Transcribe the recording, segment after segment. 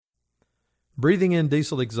Breathing in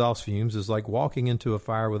diesel exhaust fumes is like walking into a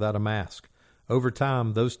fire without a mask. Over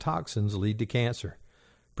time, those toxins lead to cancer.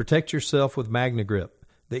 Protect yourself with MagnaGrip,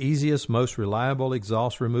 the easiest, most reliable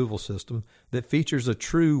exhaust removal system that features a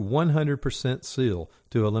true 100% seal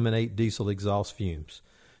to eliminate diesel exhaust fumes.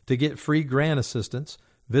 To get free grant assistance,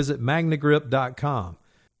 visit magnagrip.com.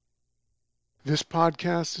 This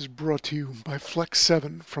podcast is brought to you by Flex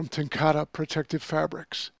 7 from Tenkata Protective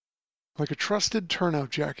Fabrics. Like a trusted turnout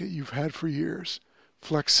jacket you've had for years,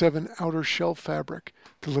 Flex 7 outer shell fabric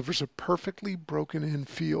delivers a perfectly broken-in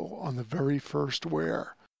feel on the very first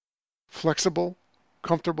wear. Flexible,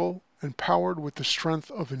 comfortable, and powered with the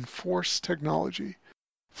strength of Enforce technology,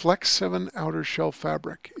 Flex 7 outer shell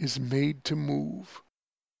fabric is made to move.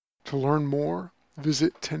 To learn more,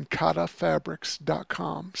 visit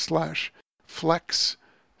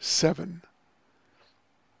tenkatafabrics.com/flex7.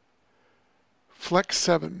 Flex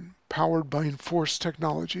 7, powered by Enforce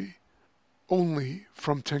technology, only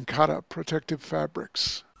from Tenkata Protective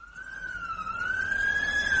Fabrics.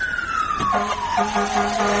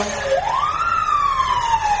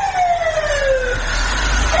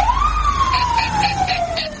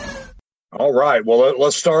 All right. Well,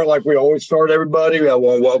 let's start like we always start, everybody. I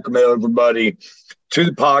want to welcome everybody to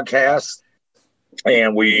the podcast.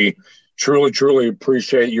 And we truly, truly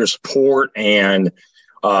appreciate your support and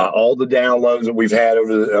all the downloads that we've had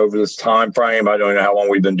over this time frame. I don't know how long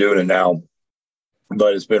we've been doing it now,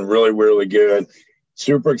 but it's been really, really good.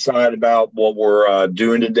 Super excited about what we're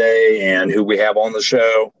doing today and who we have on the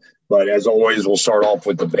show. But as always, we'll start off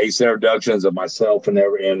with the base introductions of myself and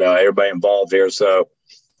everybody involved here. So,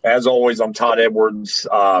 as always, I'm Todd Edwards,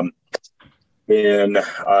 been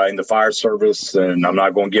in the fire service, and I'm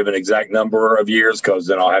not going to give an exact number of years because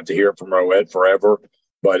then I'll have to hear it from Roed forever,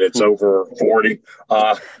 but it's over 40.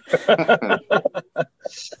 31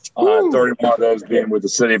 of those being with the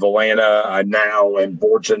city of Atlanta. I now am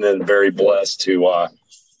fortunate and very blessed to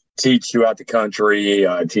teach throughout the country,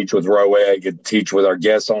 teach with Roed, get to teach with our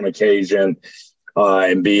guests on occasion.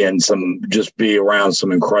 And be around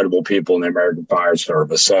some incredible people in the American Fire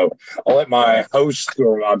Service. So I'll let my host, the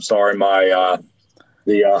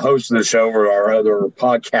host of the show, or our other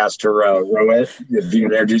podcaster, Roed, if you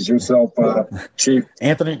introduce yourself, Chief.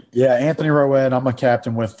 Anthony Roed. I'm a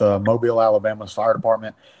captain with Mobile, Alabama's fire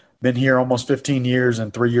department. Been here almost 15 years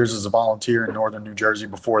and 3 years as a volunteer in northern New Jersey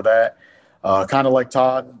before that. Kind of like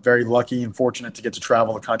Todd, very lucky and fortunate to get to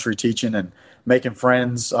travel the country teaching and making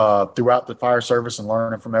friends throughout the fire service and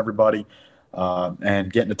learning from everybody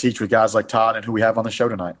and getting to teach with guys like Todd and who we have on the show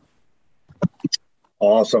tonight.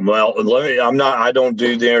 Awesome. Well, I don't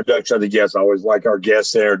do the introduction of the guests. I always like our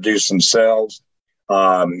guests to introduce themselves.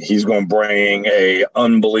 He's going to bring a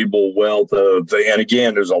unbelievable wealth and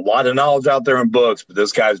again, there's a lot of knowledge out there in books, but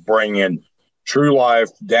this guy's bringing true life,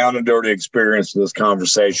 down and dirty experience to this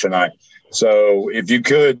conversation. So if you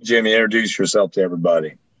could, Jimmy, introduce yourself to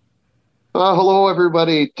everybody. Hello,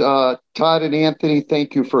 everybody. Todd and Anthony,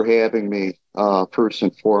 thank you for having me. First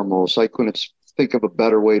and foremost, I couldn't think of a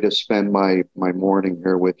better way to spend my morning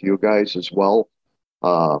here with you guys as well.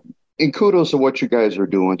 And kudos to what you guys are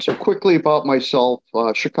doing. So quickly about myself,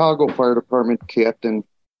 Chicago Fire Department Captain,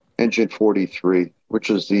 Engine 43, which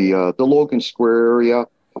is the Logan Square area.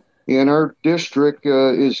 And our district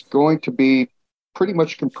is going to be pretty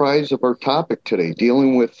much comprised of our topic today,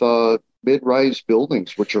 dealing with mid-rise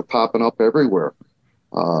buildings, which are popping up everywhere.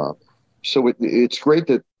 So it's great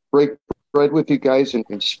to break bread with you guys and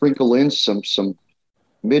sprinkle in some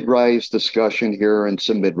mid-rise discussion here and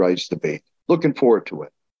some mid-rise debate. Looking forward to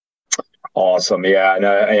it. Awesome. Yeah. And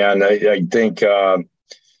I think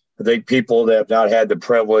people that have not had the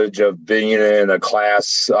privilege of being in a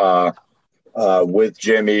class with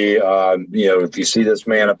Jimmy, if you see this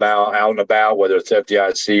man out and about, whether it's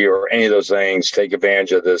FDIC or any of those things, take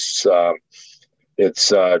advantage of this.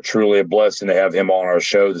 It's truly a blessing to have him on our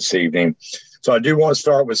show this evening. So I do want to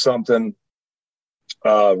start with something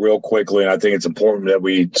real quickly, and I think it's important that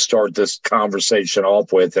we start this conversation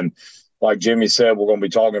off with. And like Jimmy said, we're going to be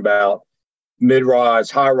talking about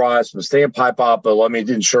mid-rise, high-rise, from standpipe up. But let me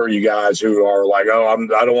assure you guys who are like, I don't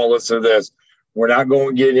want to listen to this. We're not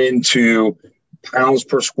going to get into pounds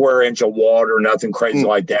per square inch of water, nothing crazy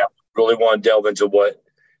like that. We really want to delve into what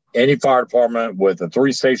any fire department with a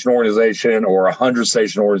 3-station organization or a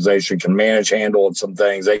 100-station organization can manage, handle, and some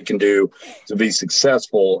things they can do to be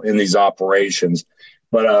successful in these operations.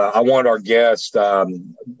 But I want our guest,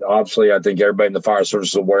 obviously, I think everybody in the fire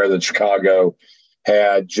service is aware that Chicago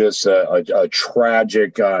had just a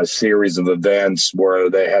tragic series of events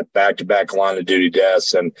where they had back-to-back line of duty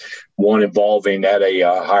deaths, and one involving at a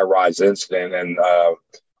high-rise incident. And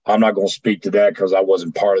I'm not going to speak to that because I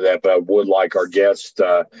wasn't part of that, but I would like our guest,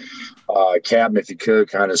 Captain, if you could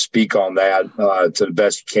kind of speak on that to the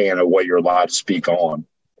best you can of what you're allowed to speak on.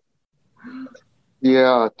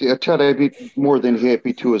 Yeah, Ted, I'd be more than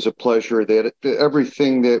happy to. It's a pleasure. That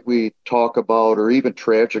everything that we talk about, or even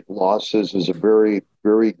tragic losses, is a very,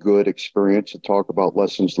 very good experience to talk about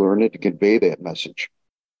lessons learned and to convey that message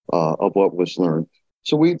of what was learned.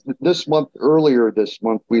 So earlier this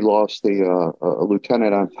month, we lost a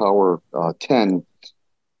lieutenant on Tower 10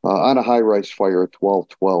 on a high-rise fire at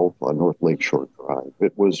 1212 North Lakeshore Drive.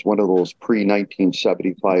 It was one of those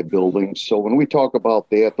pre-1975 buildings. So when we talk about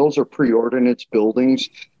that, those are pre-ordinance buildings.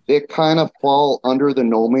 They kind of fall under the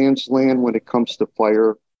no man's land when it comes to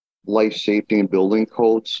fire, life safety, and building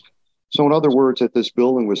codes. So in other words, that this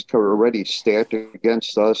building was already stacked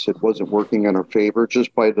against us. It wasn't working in our favor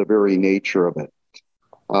just by the very nature of it.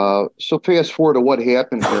 So fast forward to what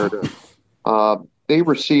happened there. They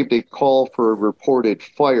received a call for a reported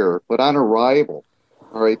fire, but on arrival,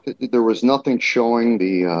 all right, there was nothing showing.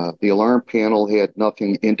 The alarm panel had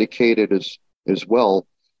nothing indicated as well.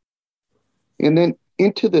 And then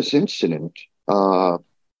into this incident,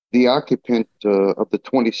 the occupant of the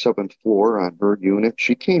 27th floor on her unit,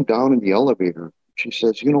 she came down in the elevator. She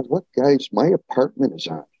says, "You know what, guys, my apartment is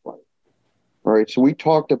on fire." All right, so we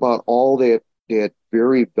talked about all that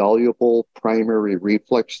very valuable primary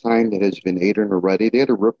reflex time that has been eaten already. They had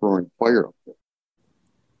a rip-roaring fire up there.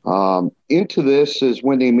 Into this is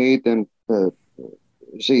when they made them,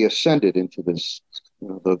 they ascended into this,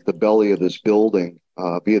 the belly of this building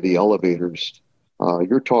via the elevators.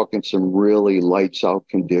 You're talking some really lights-out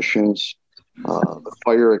conditions. The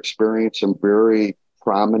fire experienced some very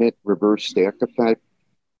prominent reverse stack effect.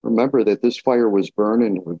 Remember that this fire was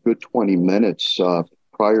burning a good 20 minutes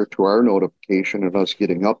prior to our notification and us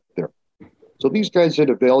getting up there. So these guys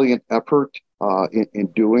did a valiant effort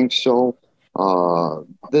in doing so.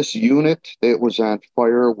 This unit that was on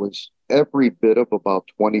fire was every bit of about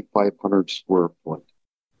 2,500 square foot.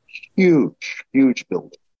 Huge, huge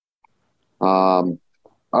building.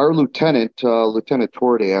 Our Lieutenant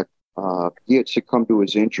Tordak, he had succumbed to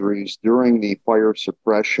his injuries during the fire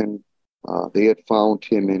suppression. They had found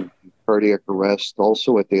him in cardiac arrest.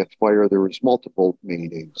 Also at that fire, there was multiple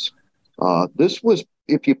maydays. This was,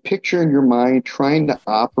 if you picture in your mind, trying to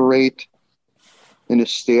operate and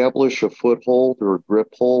establish a foothold or a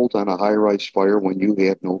grip hold on a high-rise fire when you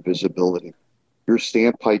have no visibility. Your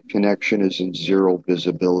standpipe connection is in zero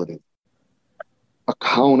visibility.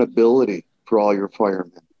 Accountability for all your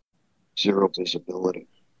firemen, zero visibility.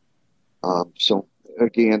 So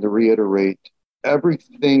again, to reiterate,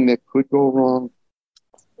 everything that could go wrong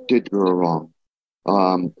did go wrong.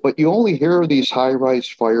 But you only hear of these high-rise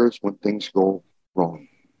fires when things go wrong.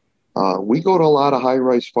 We go to a lot of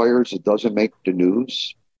high-rise fires. It doesn't make the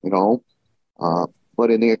news, but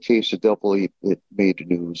in that case, it made the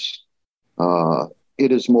news.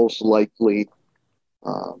 It is most likely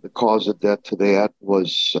the cause of death to that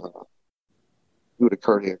was due to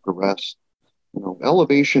cardiac arrest.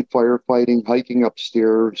 Elevation firefighting, hiking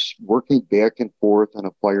upstairs, working back and forth on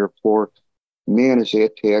a fire floor, man, is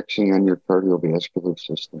that taxing on your cardiovascular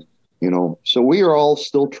system, So we are all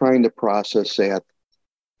still trying to process that.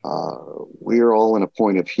 We are all in a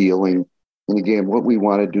point of healing. And again, what we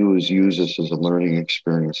want to do is use this as a learning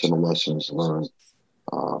experience and the lessons learned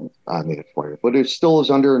on that fire. But it still is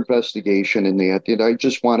under investigation in that. And I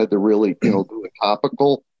just wanted to really, do a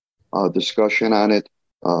topical discussion on it.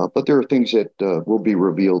 But there are things that will be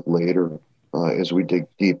revealed later as we dig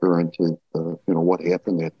deeper into, what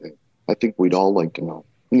happened that day. I think we'd all like to know,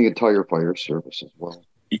 and the entire fire service as well.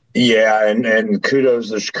 Yeah, and kudos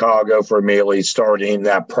to Chicago for immediately starting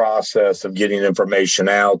that process of getting information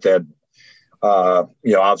out that,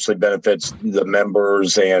 obviously benefits the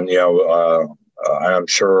members. And, I'm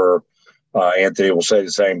sure Anthony will say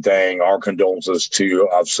the same thing. Our condolences to,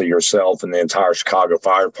 obviously, yourself and the entire Chicago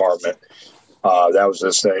Fire Department. That was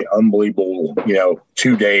just an unbelievable,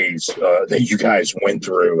 2 days that you guys went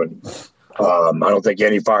through. And I don't think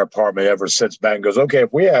any fire department ever sits back and goes, okay,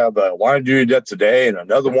 if we have a line of duty death today and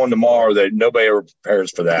another one tomorrow, that nobody ever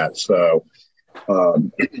prepares for that. So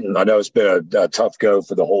I know it's been a tough go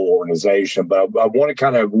for the whole organization, but I want to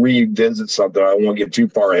kind of revisit something. I don't want to get too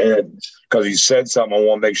far ahead because you said something. I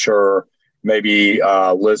want to make sure maybe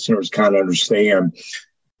listeners kind of understand.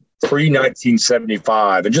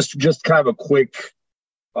 Pre-1975, and just kind of a quick,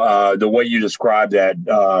 the way you described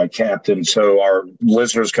that, Captain, so our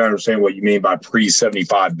listeners can understand what you mean by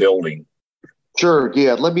pre-75 building. Sure,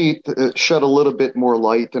 yeah. Let me shed a little bit more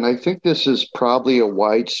light, and I think this is probably a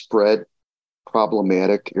widespread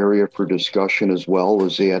problematic area for discussion as well,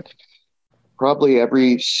 is that probably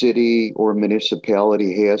every city or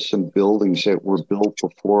municipality has some buildings that were built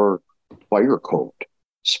before fire code,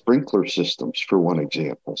 sprinkler systems, for one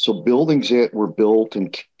example. So buildings that were built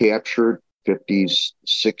and captured 50s,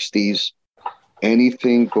 60s,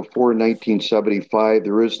 anything before 1975,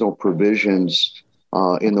 there is no provisions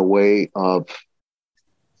in the way of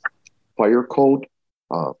fire code,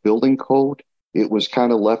 building code. It was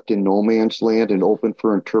kind of left in no man's land and open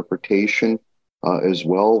for interpretation as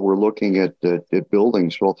well. We're looking at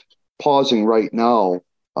buildings. Well, pausing right now,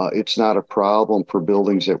 it's not a problem for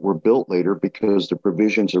buildings that were built later because the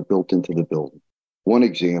provisions are built into the building. One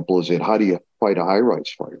example is how do you fight a high-rise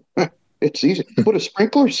fire? It's easy. Put a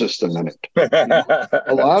sprinkler system in it.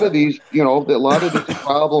 A lot of these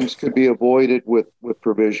problems could be avoided with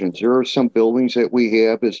provisions. There are some buildings that we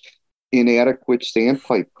have is inadequate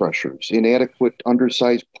standpipe pressures, inadequate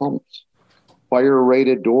undersized pumps,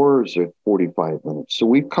 fire-rated doors at 45 minutes. So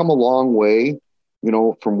we've come a long way,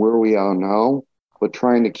 from where we are now, but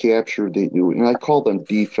trying to capture and I call them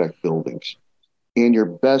defect buildings. And your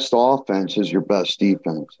best offense is your best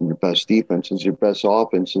defense, and your best defense is your best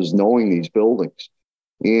offense, is knowing these buildings.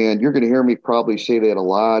 And you're going to hear me probably say that a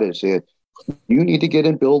lot, is that you need to get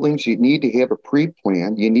in buildings. You need to have a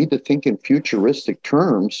pre-plan. You need to think in futuristic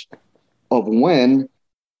terms of when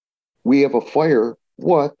we have a fire,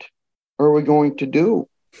 what are we going to do?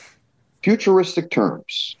 Futuristic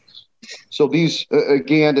terms. So these,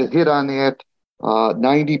 again, to hit on that,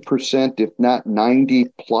 90%, if not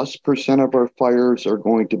 90+% of our fires are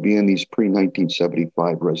going to be in these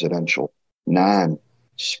pre-1975 residential,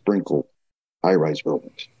 non-sprinkled high-rise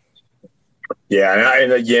buildings. Yeah,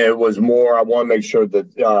 and again, it was more, I want to make sure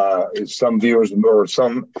that some viewers or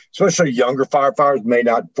some, especially younger firefighters, may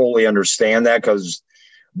not fully understand that, because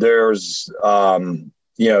there's,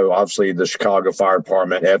 obviously the Chicago Fire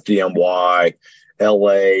Department, FDNY,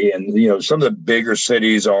 LA, and, some of the bigger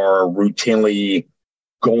cities are routinely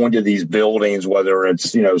going to these buildings, whether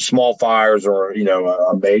it's, small fires or,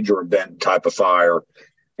 a major event type of fire.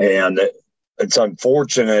 And it's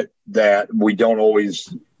unfortunate that we don't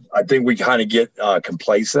always, I think we kind of get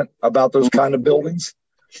complacent about those kind of buildings.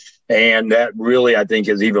 And that really, I think,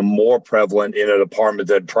 is even more prevalent in a department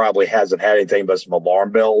that probably hasn't had anything but some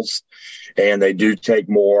alarm bells. And they do take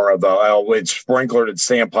more of it's sprinklered and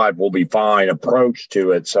standpipe will be fine approach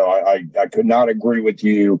to it. So I could not agree with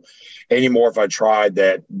you anymore if I tried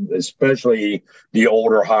that, especially the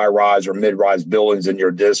older high-rise or mid-rise buildings in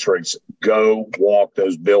your districts. Go walk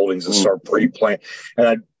those buildings and start pre-planning.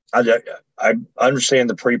 And I understand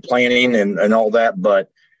the pre-planning and all that, but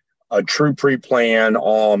a true pre-plan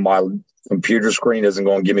on my computer screen isn't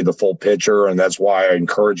going to give me the full picture. And that's why I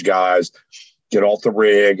encourage guys, get off the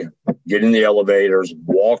rig, get in the elevators,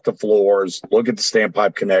 walk the floors, look at the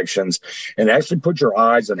standpipe connections, and actually put your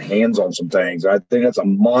eyes and hands on some things. I think that's a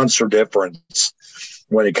monster difference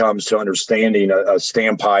when it comes to understanding a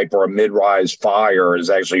standpipe or a mid-rise fire, is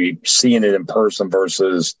actually seeing it in person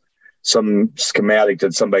versus some schematic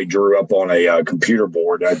that somebody drew up on a computer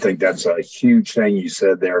board. I think that's a huge thing you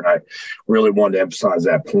said there, and I really wanted to emphasize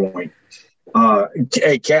that point.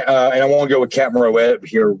 Hey, Kat, and I want to go with Captain Roette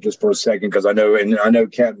here just for a second, because I know,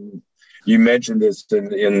 Captain, you mentioned this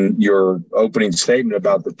in your opening statement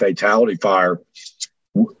about the fatality fire.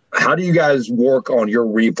 How do you guys work on your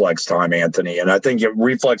reflex time, Anthony? And I think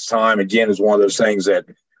reflex time, again, is one of those things that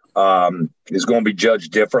is going to be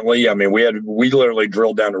judged differently. I mean, we literally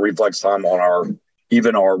drilled down to reflex time on our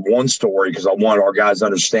one story, because I want our guys to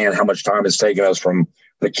understand how much time it's taken us from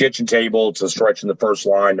the kitchen table to stretching the first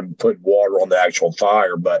line and put water on the actual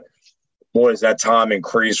fire. But boy, does that time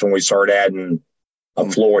increase when we start adding a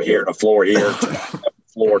floor here and a floor here,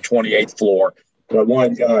 floor, 28th floor. But I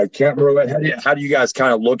want Captain Roette, how do you guys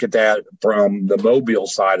kind of look at that from the Mobile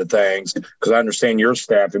side of things? Because I understand your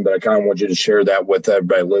staffing, but I kind of want you to share that with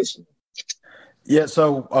everybody listening. Yeah,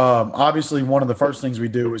 so obviously one of the first things we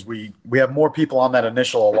do is we have more people on that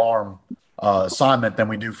initial alarm assignment than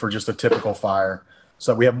we do for just a typical fire.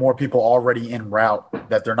 So we have more people already en route,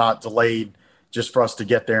 that they're not delayed just for us to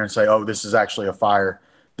get there and say, oh, this is actually a fire.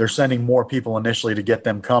 They're sending more people initially to get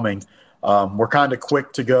them coming. We're kind of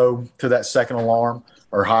quick to go to that second alarm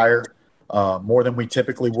or higher, more than we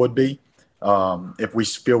typically would be. If we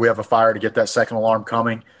feel we have a fire, to get that second alarm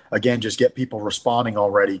coming, again, just get people responding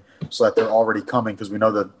already so that they're already coming, because we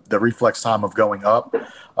know the reflex time of going up.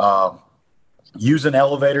 Using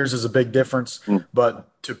elevators is a big difference, but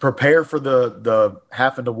to prepare for the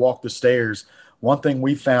having to walk the stairs, one thing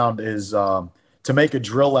we found is to make a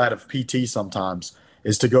drill out of PT sometimes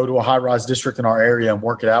is to go to a high-rise district in our area and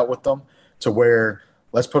work it out with them, to where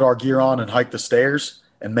let's put our gear on and hike the stairs,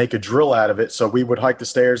 and make a drill out of it. So we would hike the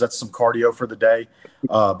stairs. That's some cardio for the day.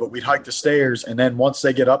 But we'd hike the stairs, and then once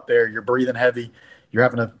they get up there, you're breathing heavy. You're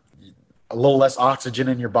having a little less oxygen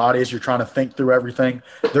in your body as you're trying to think through everything.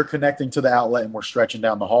 They're connecting to the outlet, and we're stretching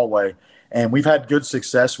down the hallway. And we've had good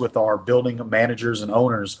success with our building managers and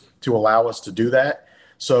owners to allow us to do that.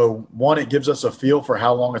 So, one, it gives us a feel for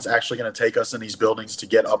how long it's actually going to take us in these buildings to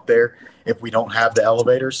get up there if we don't have the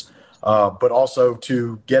elevators, but also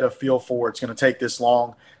to get a feel for it's going to take this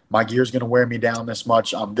long. My gear's going to wear me down this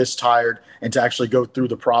much. I'm this tired. And to actually go through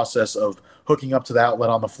the process of hooking up to the outlet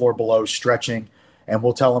on the floor below, stretching, and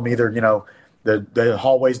we'll tell them either, the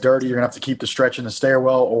hallway's dirty, you're going to have to keep the stretch in the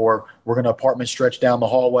stairwell, or we're going to apartment stretch down the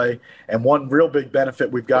hallway. And one real big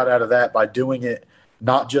benefit we've got out of that by doing it,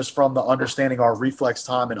 not just from the understanding our reflex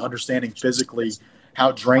time and understanding physically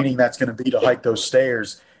how draining that's going to be to hike those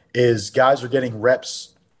stairs, is guys are getting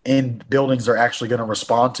reps in buildings they're actually going to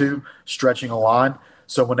respond to, stretching a line.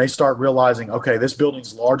 So when they start realizing, okay, this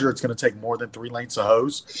building's larger, it's going to take more than 3 lengths of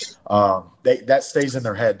hose, that stays in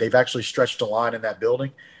their head. They've actually stretched a line in that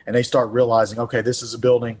building, and they start realizing, okay, this is a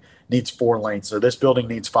building needs 4 lengths, or this building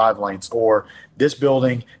needs 5 lengths, or this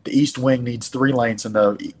building, the east wing needs 3 lengths, and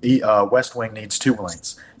the west wing needs 2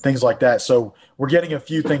 lengths, things like that. So we're getting a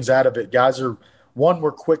few things out of it. Guys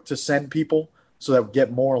we're quick to send people so that we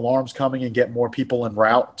get more alarms coming and get more people en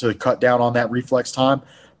route to cut down on that reflex time,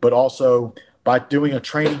 but also by doing a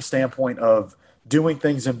training standpoint of doing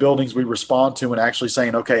things in buildings we respond to and actually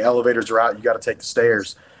saying, okay, elevators are out, you got to take the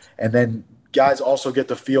stairs. And then guys also get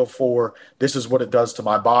the feel for, this is what it does to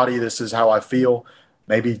my body, this is how I feel.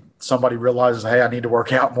 Maybe somebody realizes, hey, I need to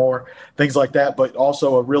work out more, things like that, but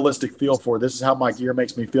also a realistic feel for, this is how my gear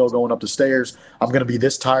makes me feel going up the stairs. I'm going to be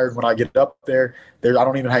this tired when I get up there. I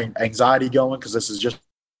don't even have anxiety going because this is just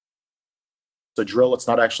a drill. It's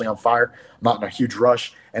not actually on fire. I'm not in a huge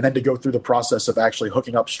rush. And then to go through the process of actually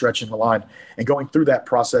hooking up, stretching the line, and going through that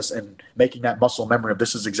process and making that muscle memory of,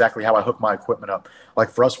 this is exactly how I hook my equipment up. Like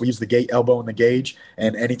for us, we use the gate, elbow, and the gauge,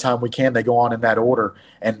 and anytime we can, they go on in that order.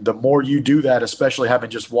 And the more you do that, especially having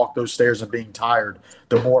just walked those stairs and being tired,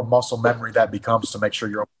 the more muscle memory that becomes to make sure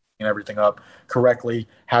you're hooking everything up correctly,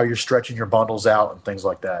 how you're stretching your bundles out, and things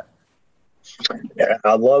like that. Yeah,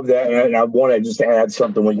 I love that. And I want to just add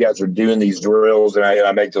something when you guys are doing these drills, and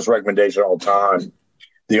I make this recommendation all the time.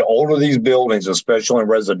 The older these buildings, especially in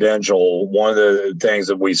residential, one of the things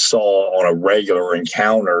that we saw on a regular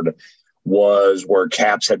encountered was where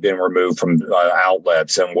caps had been removed from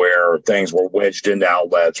outlets, and where things were wedged into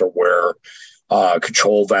outlets, or where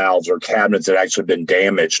control valves or cabinets had actually been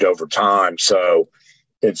damaged over time. So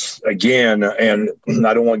it's, again, and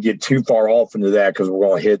I don't want to get too far off into that because we're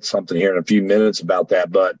going to hit something here in a few minutes about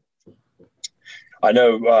that. But I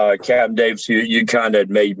know, Captain Davis, you kind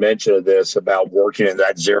of made mention of this about working in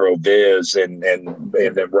that zero viz, and then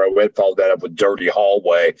Rohit followed that up with dirty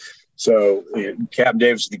hallway. So, Captain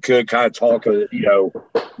Davis, if you could kind of talk,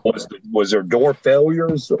 was there door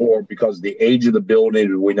failures, or because of the age of the building,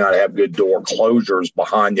 did we not have good door closures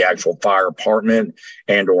behind the actual fire apartment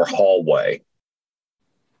and or hallway?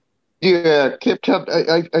 Yeah, Kip,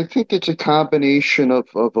 I think it's a combination of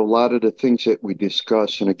a lot of the things that we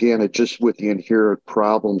discuss. And again, it just with the inherent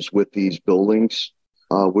problems with these buildings,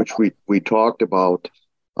 which we talked about.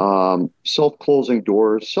 Self-closing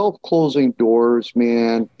doors. Self-closing doors,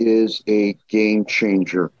 man, is a game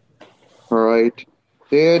changer. All right.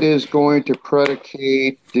 That is going to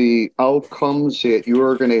predicate the outcomes that you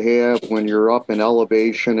are going to have when you're up in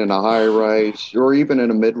elevation in a high-rise, or even in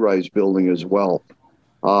a mid-rise building as well.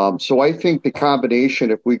 So I think the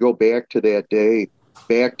combination, if we go back to that day,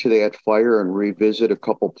 back to that fire, and revisit a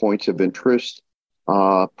couple points of interest,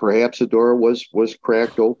 perhaps the door was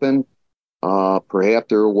cracked open. Perhaps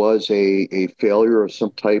there was a failure of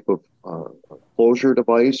some type of closure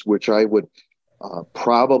device, which I would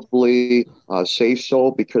probably say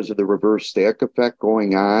so because of the reverse stack effect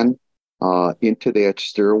going on into that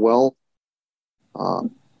stairwell.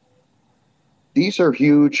 These are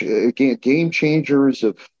huge, again, game changers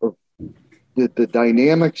of the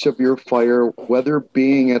dynamics of your fire, whether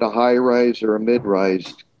being at a high rise or a mid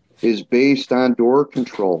rise, is based on door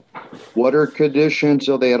control. What are conditions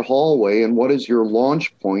of that hallway, and what is your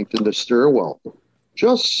launch point in the stairwell?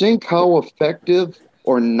 Just think how effective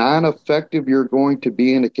or non-effective you're going to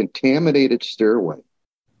be in a contaminated stairway.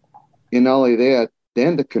 And not only that,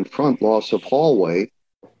 then to confront loss of hallway,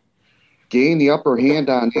 gain the upper hand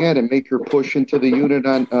on that, and make your push into the unit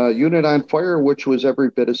on fire, which was every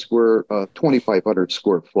bit of 2,500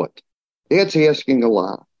 square foot. That's asking a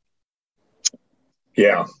lot.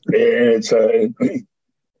 Yeah, it's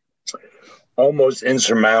almost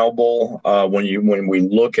insurmountable when we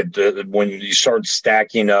look at when you start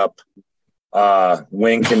stacking up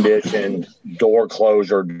wind condition, door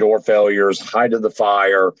closure, door failures, height of the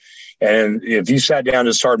fire. And if you sat down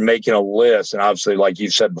and started making a list, and obviously, like you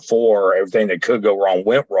said before, everything that could go wrong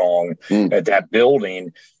went wrong at that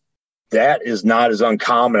building, that is not as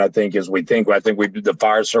uncommon, I think, as we think. I think the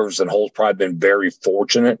fire service and Hole's probably been very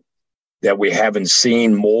fortunate that we haven't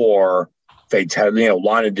seen more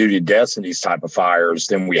line of duty deaths in these type of fires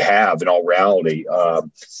than we have in all reality.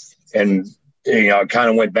 And I kind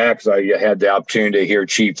of went back because I had the opportunity to hear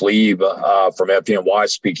Chief Lieb from FDNY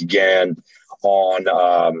speak again on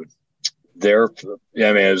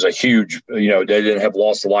it was a huge, they didn't have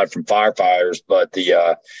lost a life from firefighters, but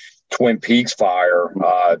the Twin Peaks fire,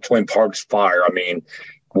 Twin Parks fire,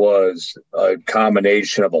 was a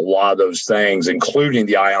combination of a lot of those things, including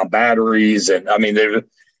the ion batteries. And the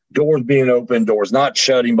doors being open, doors not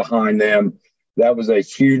shutting behind them. That was a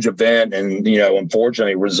huge event, and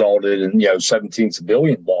unfortunately resulted in 17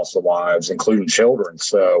 civilian loss of lives, including children.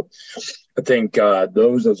 So I think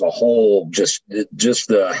those as a whole, just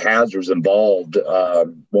the hazards involved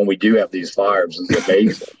when we do have these fires is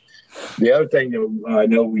amazing. The other thing that I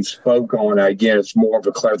know we spoke on, again, it's more of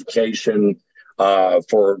a clarification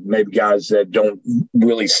for maybe guys that don't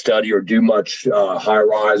really study or do much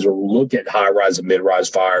high-rise or look at high-rise and mid-rise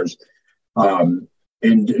fires.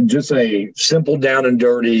 And just a simple down and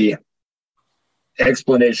dirty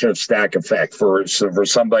explanation of stack effect for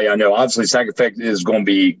somebody I know. Obviously, stack effect is going to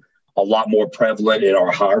be a lot more prevalent in our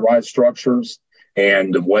high-rise structures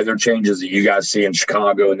and the weather changes that you guys see in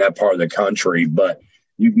Chicago and that part of the country. But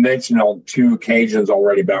you've mentioned on 2 occasions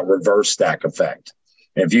already about reverse stack effect.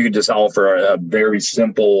 And if you could just offer a very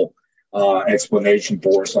simple explanation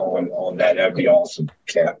for us on that, that'd be awesome,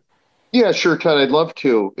 Cap. Yeah, sure, Todd. I'd love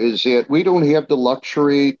to. Is that we don't have the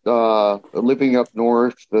luxury living up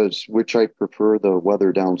north, which I prefer the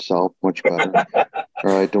weather down south much better.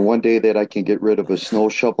 All right, the one day that I can get rid of a snow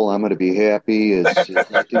shovel, I'm going to be happy. It's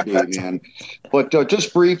not today, man. But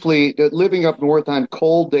just briefly, living up north on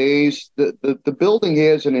cold days, the building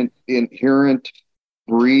has an inherent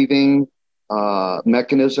breathing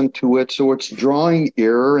mechanism to it, so it's drawing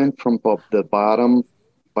air in from the bottom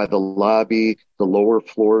by the lobby, the lower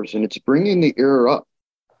floors, and it's bringing the air up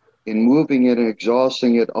and moving it and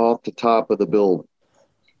exhausting it off the top of the building.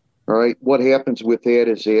 All right. What happens with that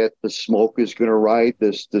is that the smoke is going to ride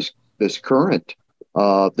this current,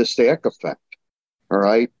 the stack effect. All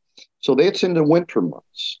right. So that's in the winter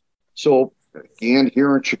months. So again,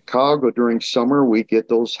 here in Chicago during summer, we get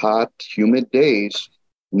those hot, humid days.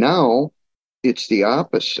 Now it's the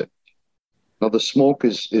opposite. Now the smoke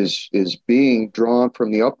is being drawn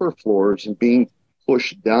from the upper floors and being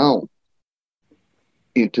pushed down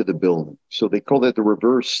into the building. So they call that the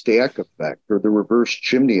reverse stack effect or the reverse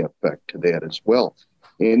chimney effect to that as well.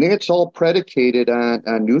 And that's all predicated on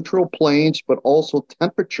neutral planes, but also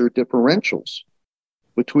temperature differentials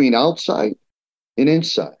between outside and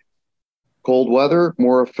inside. Cold weather,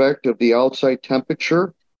 more effect of the outside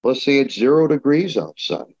temperature. Let's say it's 0 degrees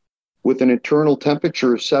outside, with an internal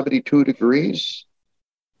temperature of 72 degrees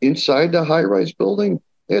inside the high-rise building,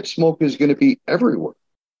 that smoke is going to be everywhere.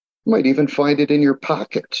 You might even find it in your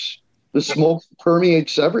pockets. The smoke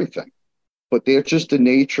permeates everything. But that's just the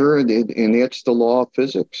nature, and that's the law of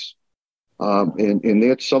physics. And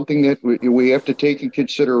that's something that we have to take in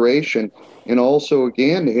consideration, and also,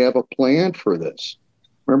 again, to have a plan for this.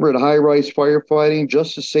 Remember, at high-rise firefighting,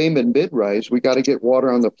 just the same in mid-rise, we got to get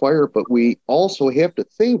water on the fire, but we also have to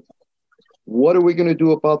think, what are we going to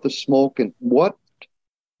do about the smoke, and what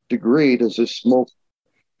degree does this smoke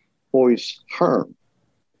pose harm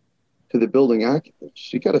to the building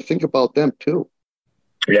occupants? You got to think about them too.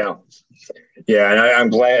 Yeah. And I'm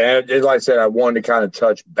glad. Like I said, I wanted to kind of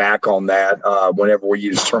touch back on that whenever we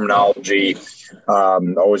use terminology. I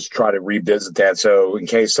always try to revisit that. So in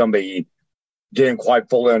case somebody didn't quite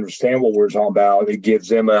fully understand what we're talking about, it gives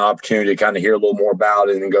them an opportunity to kind of hear a little more about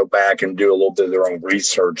it and then go back and do a little bit of their own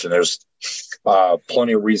research. And there's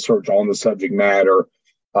plenty of research on the subject matter.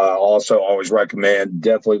 Also, always recommend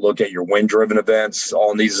definitely look at your wind-driven events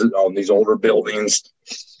on these older buildings.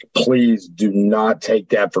 Please do not take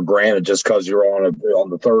that for granted just because you're on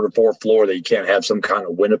the 3rd or 4th floor that you can't have some kind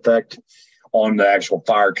of wind effect on the actual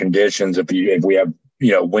fire conditions. If we have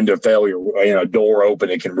window failure, door open,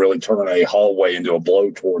 it can really turn a hallway into a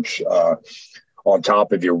blowtorch on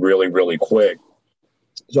top of you really, really quick.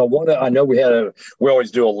 So I know we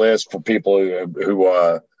always do a list for people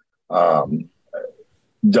who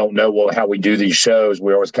don't know how we do these shows.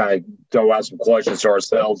 We always kind of throw out some questions to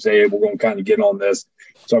ourselves. Hey, we're going to kind of get on this.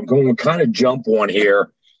 So I'm going to kind of jump one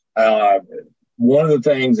here. uh, one of the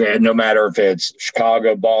things that no matter if it's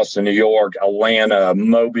Chicago, Boston, New York, Atlanta,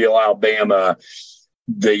 Mobile, Alabama,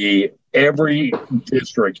 every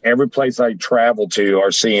district, every place I travel to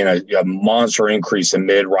are seeing a monster increase in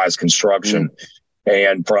mid-rise construction.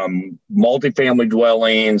 And from multifamily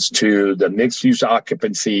dwellings to the mixed-use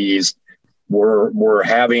occupancies, we're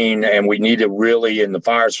having, and we need to really, in the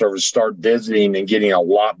fire service, start visiting and getting a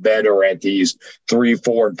lot better at these 3,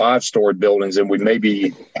 4, and 5-story buildings than we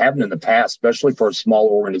maybe haven't in the past, especially for a small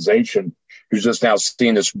organization who's just now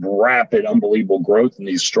seeing this rapid, unbelievable growth in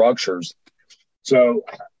these structures. So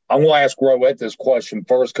I want to ask Rowett this question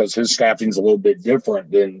first because his staffing is a little bit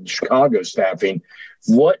different than Chicago staffing.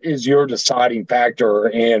 What is your deciding factor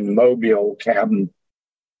in Mobile, Captain,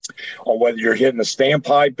 on whether you're hitting a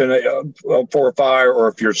standpipe for a fire or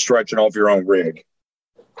if you're stretching off your own rig?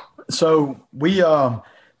 So we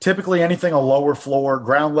typically anything a lower floor,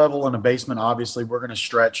 ground level in a basement, obviously we're going to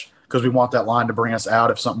stretch because we want that line to bring us out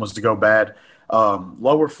if something was to go bad.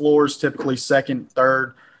 Lower floors, typically second,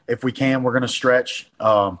 third. If we can, we're going to stretch.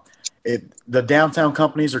 The downtown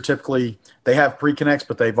companies are typically, they have pre-connects,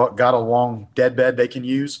 but they've got a long dead bed they can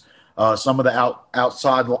use. Some of the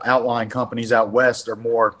outside outline companies out west are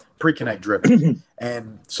more pre-connect driven.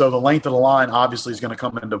 And so the length of the line obviously is going to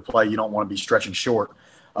come into play. You don't want to be stretching short.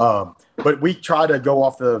 But we try to go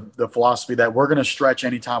off the philosophy that we're going to stretch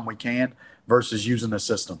anytime we can versus using the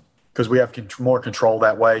system because we have more control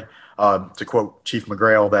that way. To quote Chief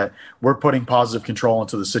McGrail, that we're putting positive control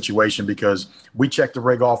into the situation because we check the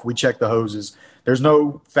rig off, we check the hoses. There's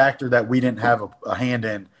no factor that we didn't have a hand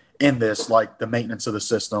in this, like the maintenance of the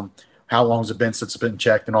system, how long has it been since it's been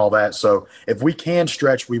checked and all that. So if we can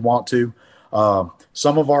stretch, we want to.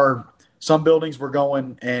 Some buildings we're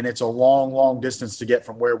going, and it's a long, long distance to get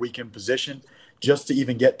from where we can position just to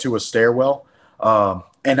even get to a stairwell.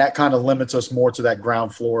 And that kind of limits us more to that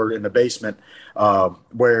ground floor in the basement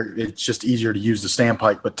where it's just easier to use the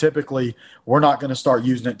standpipe. But typically, we're not going to start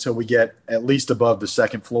using it until we get at least above the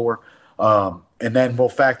second floor. And then we'll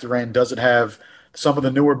factor in, does it have some of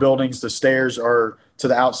the newer buildings, the stairs are to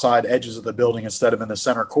the outside edges of the building instead of in the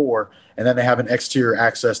center core. And then they have an exterior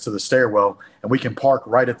access to the stairwell. And we can park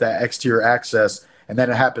right at that exterior access. And then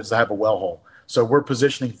it happens to have a well hole. So we're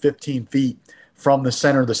positioning 15 feet from the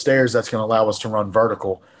center of the stairs. That's going to allow us to run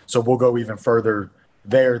vertical. So we'll go even further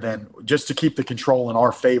there than just to keep the control in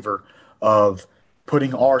our favor of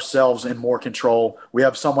putting ourselves in more control. We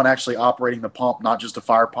have someone actually operating the pump, not just a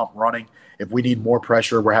fire pump running. If we need more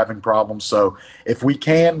pressure, we're having problems. So if we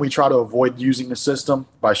can, we try to avoid using the system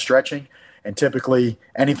by stretching. And typically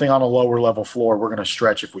anything on a lower level floor, we're going to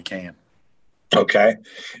stretch if we can. Okay.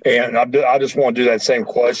 And I just want to do that same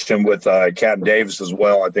question with Captain Davis as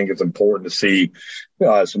well. I think it's important to see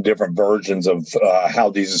some different versions of how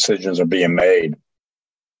these decisions are being made.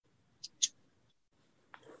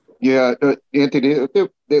 Yeah, Anthony,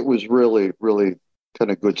 it was really, really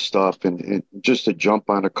kind of good stuff. And just to jump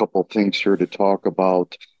on a couple things here to talk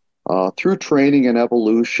about, through training and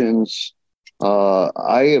evolutions,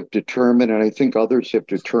 I have determined, and I think others have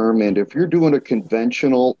determined, if you're doing a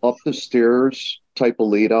conventional up the stairs type of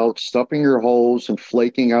lead out, stuffing your hose and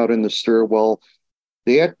flaking out in the stairwell,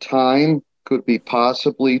 that time could be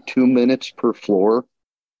possibly 2 minutes per floor.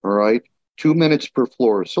 All right. 2 minutes per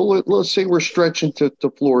floor. So let's say we're stretching to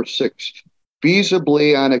floor 6.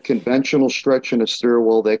 Feasibly on a conventional stretch in a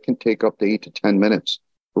stairwell, that can take up to 8 to 10 minutes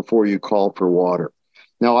before you call for water.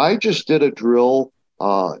 Now, I just did a drill.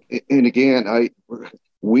 And again, I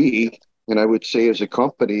would say as a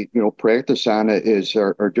company, practice on it is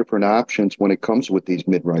our different options when it comes with these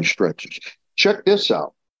mid-rise stretches. Check this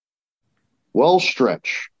out. Well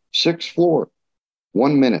stretch, 6th floor,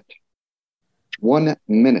 1 minute. 1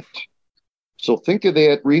 minute. So think of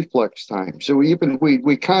that reflex time. So we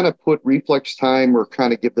kind of put reflex time or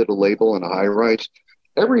kind of give it a label in a high rise.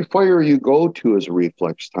 Every fire you go to is a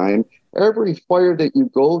reflex time. Every fire that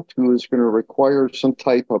you go to is going to require some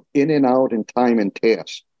type of in and out in time and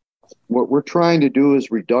task. What we're trying to do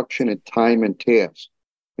is reduction in time and task.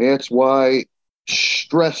 That's why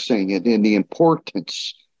stressing it and the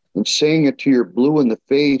importance and saying it to your blue in the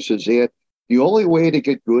face is that the only way to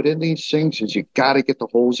get good in these things is you got to get the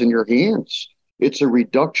hose in your hands. It's a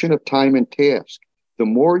reduction of time and task. The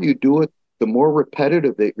more you do it, the more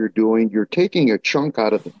repetitive that you're doing, you're taking a chunk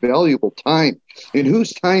out of the valuable time. And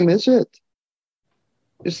whose time is it?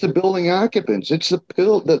 It's the building occupants. It's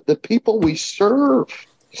the people we serve.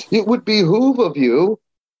 It would behoove of you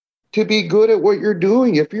to be good at what you're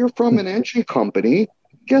doing. If you're from an engine company,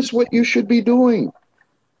 guess what you should be doing?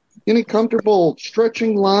 Getting comfortable,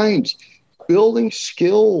 stretching lines, building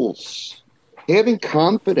skills, having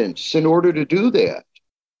confidence in order to do that.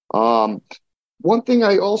 One thing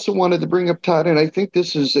I also wanted to bring up, Todd, and I think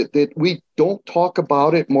this is that we don't talk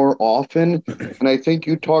about it more often, and I think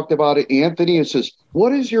you talked about it, Anthony. It says,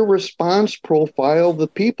 what is your response profile of the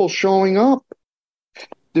people showing up?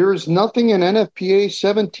 There is nothing in NFPA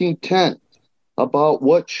 1710 about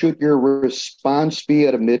what should your response be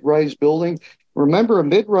at a mid-rise building. Remember, a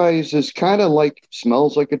mid-rise is kind of like,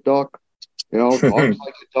 smells like a duck, talks like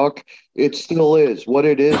a duck. It still is. What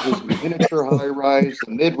it is a miniature high-rise,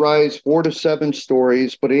 a mid-rise, 4 to 7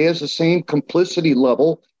 stories, but it has the same complicity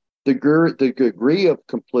level, the degree of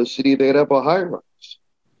complicity that of a high-rise.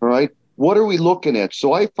 All right? What are we looking at?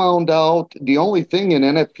 So I found out the only thing in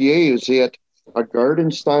NFPA is that a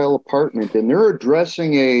garden-style apartment, and they're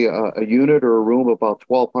addressing a unit or a room about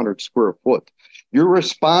 1,200 square foot. Your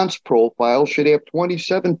response profile should have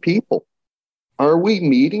 27 people. Are we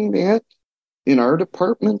meeting that in our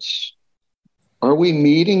departments? Are we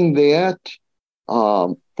meeting that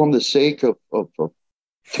from the sake of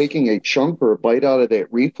taking a chunk or a bite out of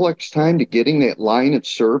that reflex time to getting that line of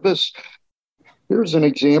service? Here's an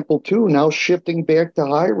example, too, now shifting back to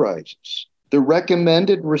high-rises. The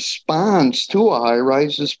recommended response to a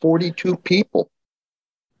high-rise is 42 people.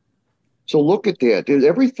 So look at that.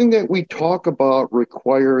 Everything that we talk about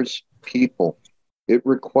requires people. It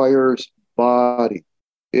requires body.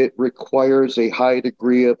 It requires a high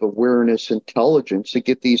degree of awareness, intelligence to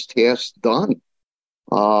get these tasks done.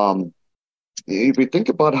 If you think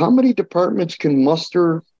about how many departments can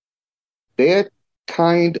muster that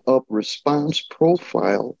kind of response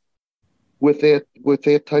profile with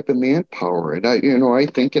that type of manpower, and I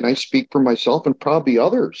think, and I speak for myself and probably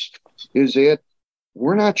others, is that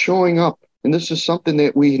we're not showing up, and this is something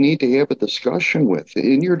that we need to have a discussion with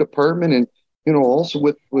in your department, and also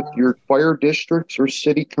with your fire districts or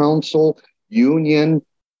city council union.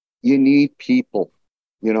 You need people,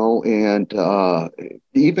 and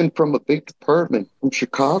even from a big department from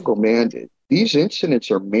Chicago, man, these incidents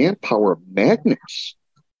are manpower magnets.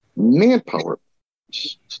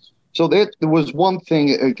 So that was one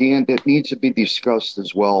thing, again, that needs to be discussed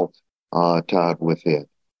as well, Todd, with it.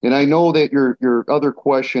 And I know that your other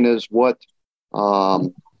question is what, are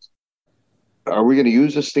we going to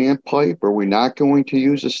use a standpipe? Are we not going to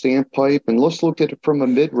use a standpipe? And let's look at it from a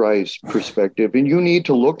mid-rise perspective. And you need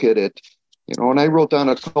to look at it, and I wrote down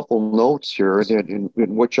a couple notes here in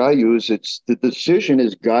which I use. It's the decision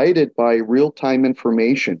is guided by real-time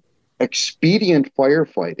information, expedient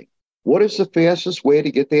firefighting. What is the fastest way to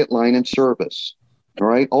get that line in service? All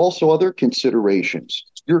right. Also, other considerations.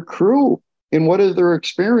 Your crew and what is their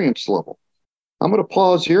experience level? I'm going to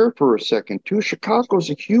pause here for a second, too. Chicago's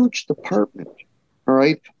a huge department. All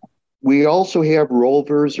right. We also have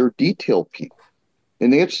rovers or detail people,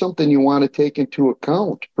 and that's something you want to take into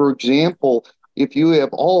account. For example, if you have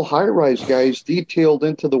all high-rise guys detailed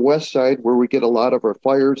into the west side where we get a lot of our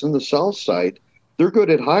fires, and the south side, they're good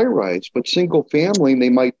at high-rise, but single family, they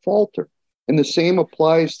might falter. And the same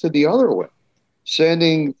applies to the other way.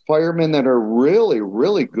 Sending firemen that are really,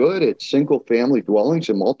 really good at single-family dwellings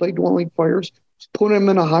and multi-dwelling fires, put them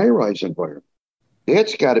in a high-rise environment.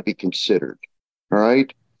 That's got to be considered, all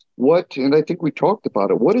right? And I think we talked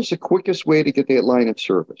about it, what is the quickest way to get that line in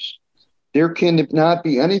service? There can not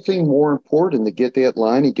be anything more important to get that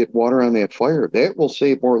line and get water on that fire. That will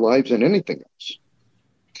save more lives than anything else.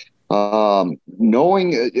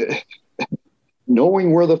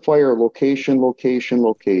 Knowing where the fire location.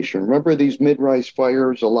 Remember these mid-rise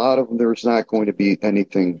fires, a lot of them, there's not going to be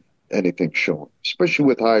anything shown, especially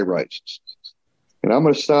with high rises. And I'm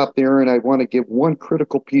going to stop there, and I want to give one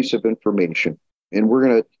critical piece of information. And we're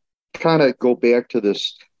going to kind of go back to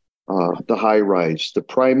this, the high rise, the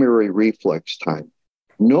primary reflex time.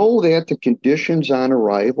 Know that the conditions on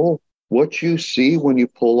arrival, what you see when you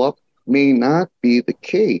pull up, may not be the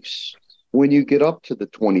case when you get up to the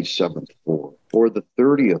 27th floor or the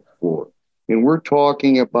 30th floor. And we're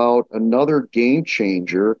talking about another game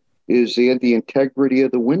changer is the integrity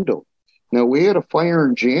of the window. Now, we had a fire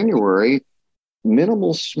in January,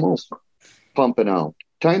 minimal smoke pumping out.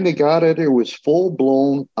 Time they got it, it was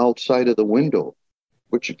full-blown outside of the window,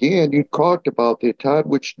 which, again, you talked about that, Todd,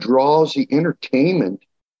 which draws the entertainment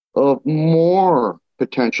of more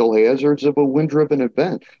potential hazards of a wind-driven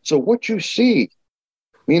event. So what you see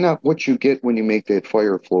may not what you get when you make that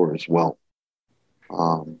fire floor as well.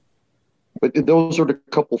 But those are the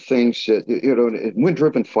couple things that,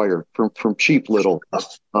 wind-driven fire from Chief Little.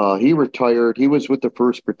 He retired. He was with the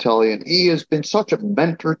 1st Battalion. He has been such a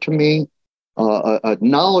mentor to me, a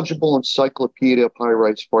knowledgeable encyclopedia of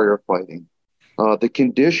high-rise firefighting. The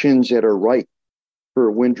conditions that are right for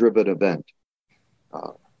a wind-driven event.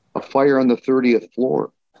 A fire on the 30th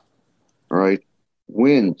floor. All right.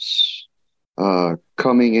 winds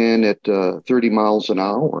coming in at 30 miles an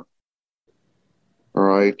hour. All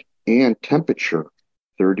right. And temperature,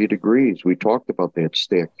 30 degrees. We talked about that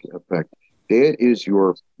stack effect. That is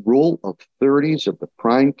your rule of 30s of the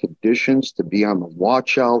prime conditions to be on the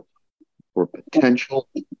watch out for potential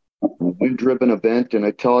wind-driven event. And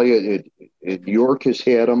I tell you, York has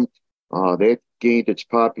had them. That gained its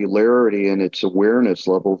popularity and its awareness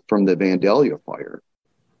level from the Vandalia fire.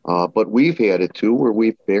 But we've had it too, where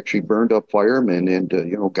we've actually burned up firemen, and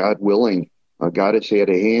God willing, God has had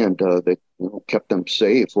a hand that kept them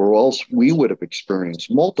safe, or else we would have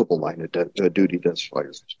experienced multiple line of duty death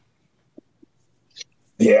fires.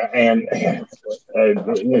 Yeah, and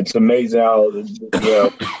it's amazing how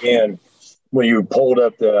again, when you pulled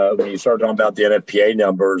up when you started talking about the NFPA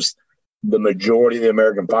numbers, the majority of the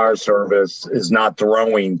American Fire Service is not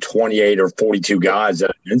throwing 28 or 42 guys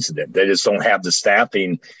at an incident. They just don't have the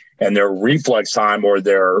staffing, and their reflex time or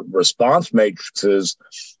their response matrices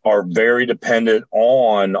are very dependent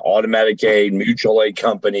on automatic aid, mutual aid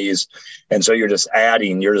companies. And so you're just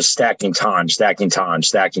stacking time.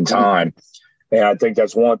 And I think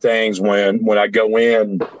that's one of the things when I go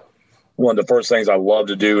in, one of the first things I love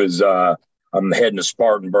to do is I'm heading to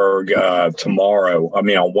Spartanburg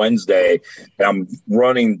on Wednesday, and I'm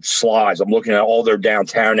running slides. I'm looking at all their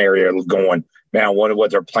downtown area going, man, I wonder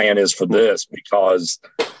what their plan is for this, because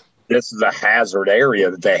this is a hazard area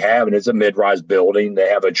that they have, and it's a mid-rise building. They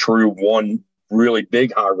have a true one really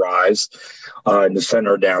big high-rise in the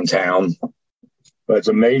center of downtown. But it's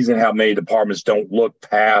amazing how many departments don't look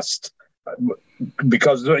past,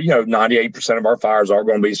 because 98% of our fires are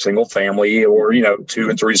going to be single family or 2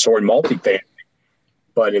 and 3 story multifamily,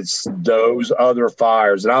 but it's those other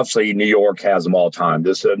fires, and obviously New York has them all the time.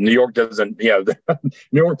 New York doesn't, New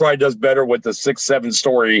York probably does better with the 6-7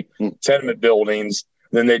 story tenement buildings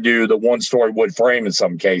than they do the 1 story wood frame in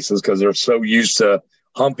some cases, because they're so used to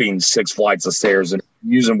humping 6 flights of stairs and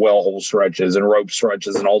using well hole stretches and rope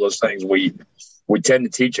stretches and all those things we tend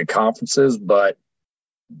to teach at conferences. But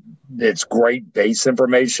it's great base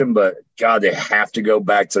information, but God, they have to go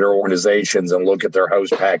back to their organizations and look at their hose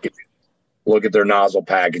package, look at their nozzle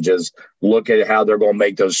packages, look at how they're going to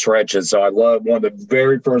make those stretches. So I love, one of the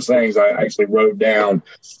very first things I actually wrote down,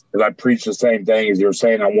 because I preach the same thing as you're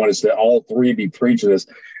saying. I want us to all three be preaching this.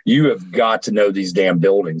 You have got to know these damn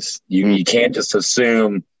buildings. You can't just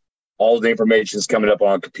assume all the information is coming up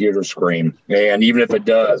on a computer screen. And even if it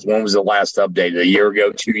does, when was the last update? A year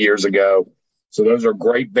ago, 2 years ago? So those are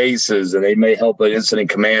great bases, and they may help an incident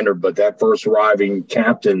commander, but that first arriving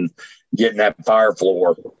captain getting that fire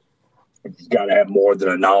floor, you've got to have more than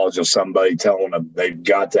a knowledge of somebody telling them. They've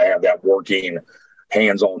got to have that working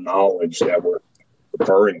hands-on knowledge that we're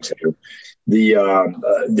referring to.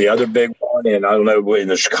 The other big one, and I don't know, in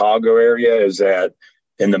the Chicago area, is that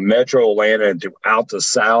in the metro Atlanta and throughout the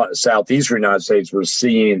southeastern United States, we're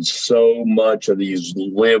seeing so much of these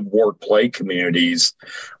live, work, play communities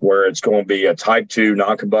where it's going to be a type 2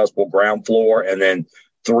 non-combustible ground floor and then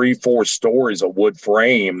 3-4 stories of wood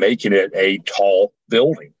frame, making it a tall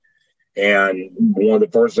building. And one of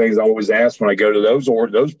the first things I always ask when I go to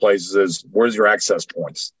those places is, where's your access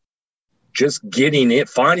points? Just getting it,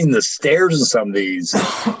 finding the stairs in some of these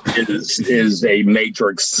is a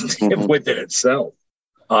matrix within itself.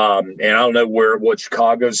 And I don't know what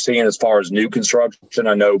Chicago's seeing as far as new construction.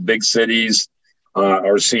 I know big cities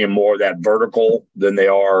are seeing more of that vertical than they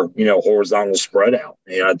are, horizontal spread out.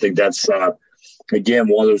 And I think that's, again,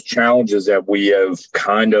 one of those challenges that we have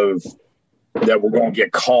that we're going to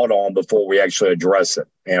get caught on before we actually address it.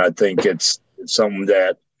 And I think it's something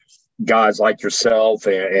that guys like yourself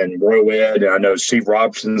and Roed, and I know Steve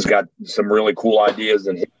Robertson's got some really cool ideas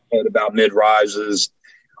in his head about mid-rises,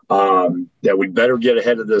 that we better get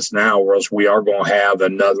ahead of this now, or else we are going to have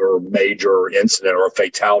another major incident or a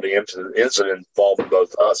fatality incident involving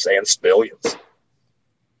both us and civilians.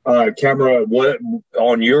 Camera, what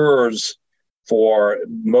on yours for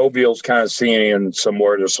Mobile's kind of seeing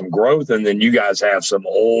somewhere there's some growth, and then you guys have some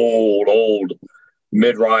old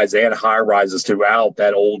mid-rise and high-rises throughout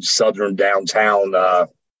that old southern downtown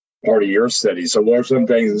part of your city. So what are some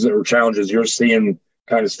things or challenges you're seeing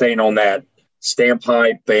kind of staying on that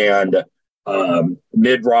standpipe and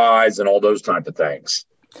mid-rise and all those type of things?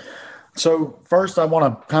 So first I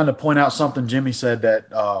want to kind of point out something Jimmy said,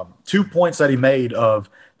 that 2 points that he made of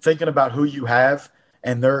thinking about who you have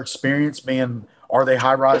and their experience being, are they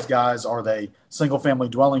high-rise guys? Are they single-family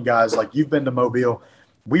dwelling guys? Like, you've been to Mobile.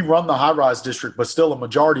 We run the high-rise district, but still a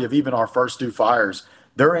majority of even our first 2 fires,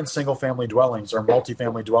 they're in single-family dwellings or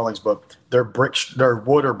multifamily dwellings, but they're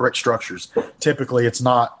wood or brick structures. Typically, that's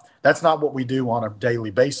not what we do on a daily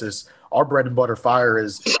basis. our bread and butter fire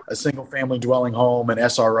is a single family dwelling home and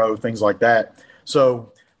SRO, things like that.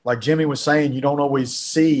 So like Jimmy was saying, you don't always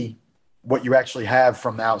see what you actually have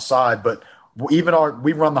from the outside, but even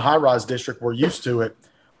we run the high rise district. We're used to it.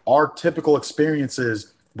 Our typical experience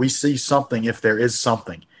is we see something if there is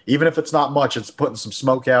something, even if it's not much, it's putting some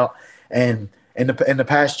smoke out. And in the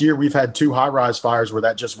past year, we've had 2 high rise fires where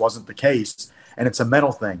that just wasn't the case. And it's a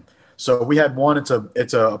mental thing. So we had one, it's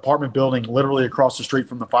a apartment building literally across the street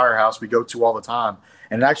from the firehouse we go to all the time.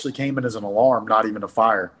 And it actually came in as an alarm, not even a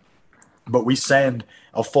fire. But we send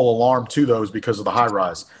a full alarm to those because of the high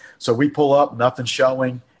rise. So we pull up, nothing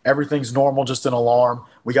showing. Everything's normal, just an alarm.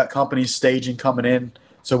 We got companies staging coming in.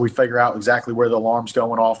 So we figure out exactly where the alarm's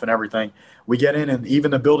going off and everything. We get in, and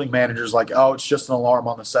even the building manager's like, oh, it's just an alarm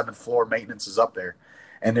on the 7th floor. Maintenance is up there.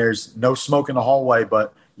 And there's no smoke in the hallway,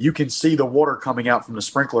 but you can see the water coming out from the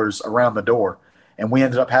sprinklers around the door. And we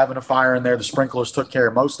ended up having a fire in there. The sprinklers took care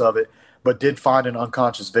of most of it, but did find an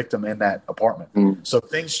unconscious victim in that apartment. So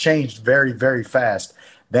things changed very, very fast.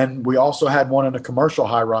 Then we also had one in a commercial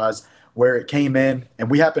high rise where it came in, and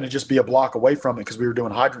we happened to just be a block away from it because we were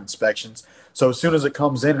doing hydrant inspections. So as soon as it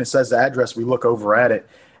comes in and it says the address, we look over at it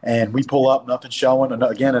and we pull up, nothing showing. And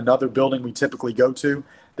again, another building we typically go to,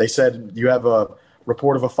 they said you have a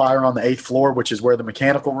report of a fire on the 8th floor, which is where the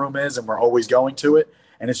mechanical room is, and we're always going to it.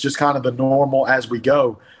 And it's just kind of the normal as we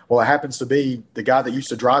go. Well, it happens to be the guy that used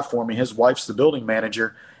to drive for me. His wife's the building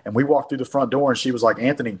manager. And we walked through the front door and she was like,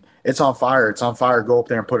 Anthony, it's on fire. It's on fire. Go up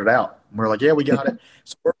there and put it out. And we're like, yeah, we got it.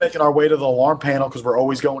 So we're making our way to the alarm panel because we're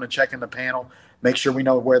always going and checking the panel, make sure we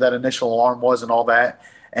know where that initial alarm was and all that.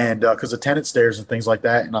 And because the tenant stairs and things like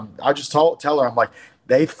that. And I just tell her, I'm like,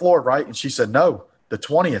 the 8th floor, right? And she said, no, the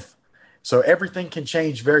 20th. So everything can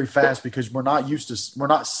change very fast because we're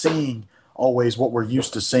not seeing always what we're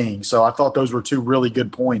used to seeing. So I thought those were 2 really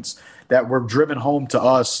good points that were driven home to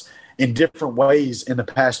us in different ways in the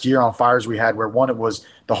past year on fires we had, where one, it was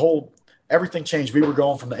everything changed. We were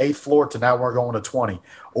going from the 8th floor to now we're going to 20,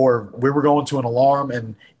 or we were going to an alarm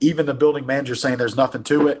and even the building manager saying there's nothing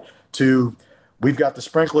to it, to we've got the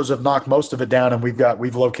sprinklers have knocked most of it down and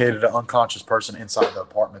we've located an unconscious person inside the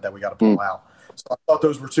apartment that we got to pull out. So I thought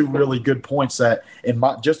those were 2 really good points that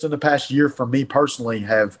just in the past year for me personally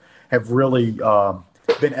have really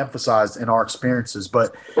been emphasized in our experiences.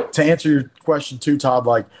 But to answer your question too, Todd,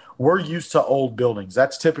 like we're used to old buildings.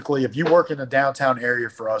 That's typically, if you work in the downtown area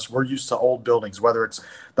for us, we're used to old buildings, whether it's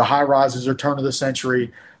the high rises are turn of the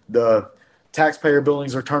century, the taxpayer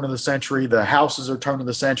buildings are turn of the century, the houses are turn of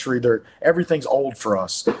the century. Everything's old for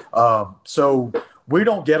us. So we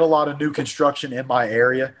don't get a lot of new construction in my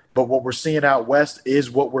area, but what we're seeing out west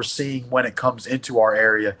is what we're seeing when it comes into our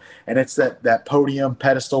area. And it's that podium,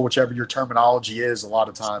 pedestal, whichever your terminology is, a lot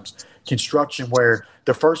of times, construction where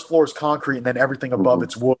the first floor is concrete and then everything above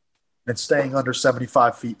it's wood. And it's staying under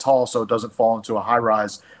 75 feet tall so it doesn't fall into a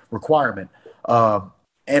high-rise requirement.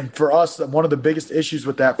 And for us, one of the biggest issues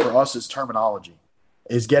with that for us is terminology,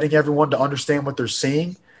 is getting everyone to understand what they're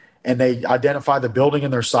seeing and they identify the building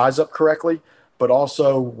and their size up correctly, but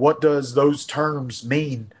also what does those terms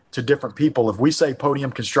mean to different people. If we say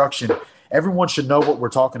podium construction, everyone should know what we're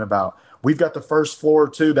talking about. We've got the first floor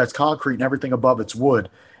too that's concrete and everything above it's wood.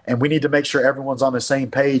 And we need to make sure everyone's on the same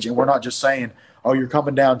page and we're not just saying, oh, you're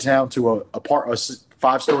coming downtown to a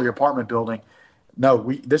 5-story apartment building.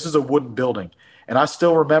 No, this is a wooden building. And I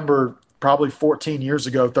still remember probably 13 years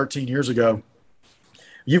ago,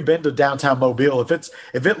 you've been to downtown Mobile.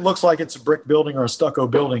 If it looks like it's a brick building or a stucco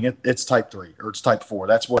building, it's type 3 or it's type 4.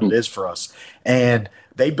 That's what it is for us. And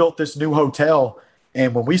they built this new hotel.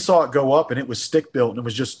 And when we saw it go up and it was stick built and it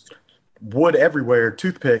was just wood everywhere,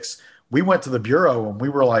 toothpicks, we went to the bureau and we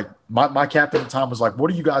were like, my captain at the time was like, what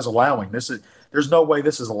are you guys allowing? There's no way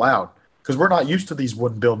this is allowed, because we're not used to these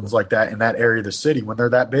wooden buildings like that in that area of the city. When they're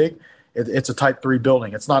that big, it's a type 3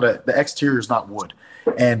 building. It's not the exterior is not wood.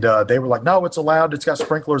 And they were like, no, it's allowed. It's got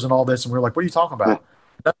sprinklers and all this. And we were like, what are you talking about?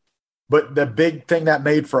 But the big thing that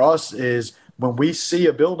made for us is when we see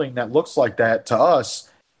a building that looks like that, to us,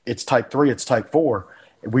 it's type 3, it's type 4.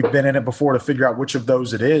 We've been in it before to figure out which of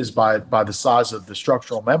those it is by the size of the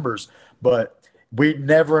structural members. But we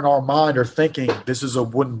never in our mind are thinking this is a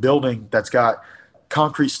wooden building that's got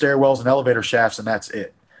concrete stairwells and elevator shafts, and that's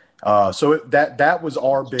it. So that was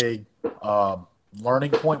our big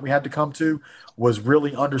learning point we had to come to, was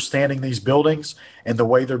really understanding these buildings and the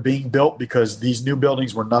way they're being built, because these new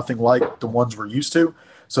buildings were nothing like the ones we're used to.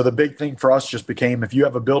 So the big thing for us just became, if you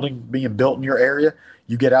have a building being built in your area,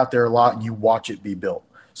 you get out there a lot and you watch it be built.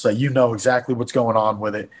 So you know exactly what's going on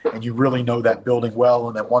with it, and you really know that building well.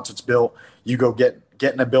 And then once it's built, you go get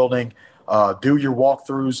in a building, do your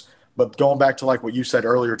walkthroughs. But going back to like what you said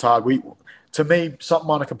earlier, Todd, to me, something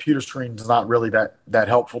on a computer screen is not really that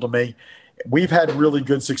helpful to me. We've had really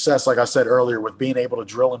good success, like I said earlier, with being able to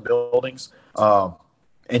drill in buildings,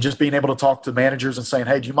 and just being able to talk to managers and saying,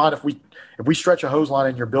 "Hey, do you mind if we stretch a hose line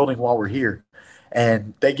in your building while we're here?"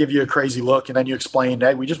 And they give you a crazy look, and then you explain,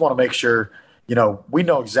 "Hey, we just want to make sure, we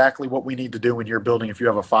know exactly what we need to do in your building if you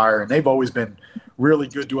have a fire." And they've always been really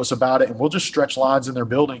good to us about it, and we'll just stretch lines in their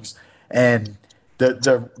buildings. And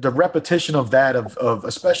the repetition of that, of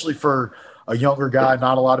especially for a younger guy,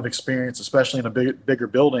 not a lot of experience, especially in a bigger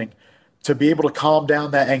building, to be able to calm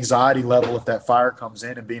down that anxiety level if that fire comes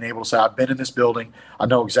in, and being able to say, "I've been in this building, I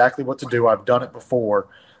know exactly what to do, I've done it before."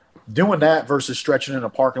 Doing that versus stretching in a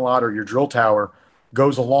parking lot or your drill tower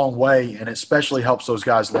goes a long way, and especially helps those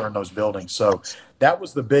guys learn those buildings. So that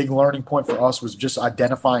was the big learning point for us, was just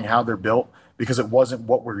identifying how they're built, because it wasn't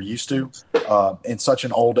what we're used to in such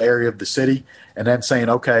an old area of the city, and then saying,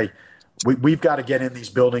 okay, we've got to get in these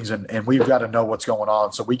buildings and we've got to know what's going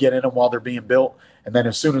on. So we get in them while they're being built, and then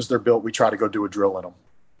as soon as they're built, we try to go do a drill in them.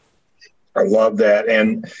 I love that.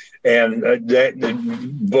 And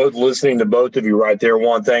both listening to both of you right there,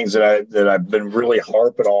 one of the things that I've been really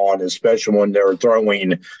harping on, especially when they're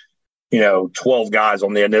throwing, 12 guys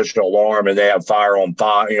on the initial alarm and they have fire on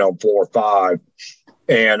 5, 4 or 5.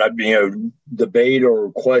 And debate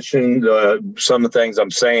or question some of the things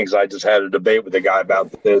I'm saying, because I just had a debate with a guy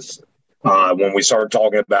about this when we started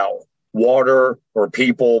talking about water or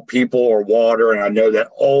people or water, and I know that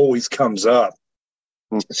always comes up.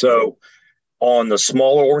 So on the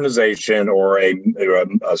smaller organization or a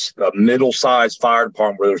middle-sized fire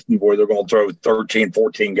department where they're going to throw 13,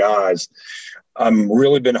 14 guys, I'm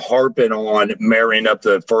really been harping on marrying up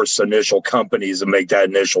the first initial companies and make that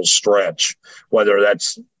initial stretch, whether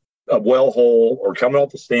that's a well hole or coming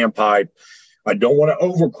off the standpipe. I don't want to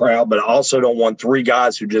overcrowd, but I also don't want 3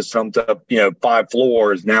 guys who just jumped up, 5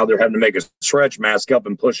 floors. Now they're having to make a stretch, mask up,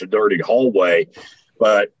 and push a dirty hallway.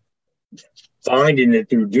 But finding it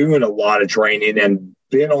through doing a lot of training and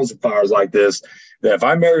being on some fires like this, that if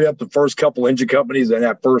I married up the first couple engine companies and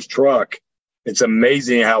that first truck, it's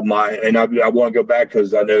amazing how I want to go back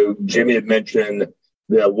because I know Jimmy had mentioned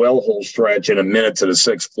the well hole stretch in a minute to the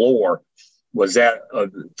 6th floor. Was that a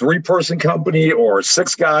 3-person company or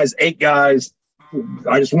 6 guys, 8 guys?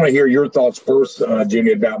 I just want to hear your thoughts first,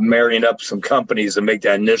 Jimmy, about marrying up some companies and make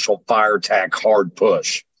that initial fire attack hard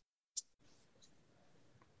push.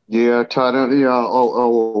 Yeah, Todd,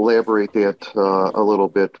 I'll elaborate that a little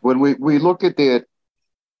bit. When we look at that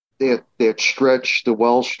stretch, the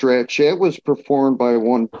well stretch, it was performed by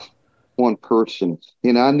one person.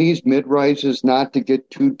 And on these mid-rises, not to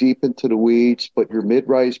get too deep into the weeds, but your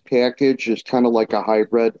mid-rise package is kind of like a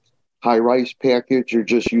hybrid high-rise package. You're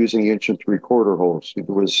just using 1 3/4 hose,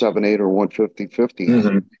 either with a 7/8 or 150/50.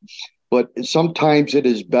 Mm-hmm. But sometimes it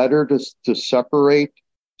is better to separate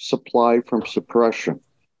supply from suppression.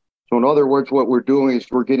 So in other words, what we're doing is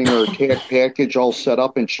we're getting our attack package all set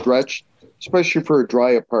up and stretched, especially for a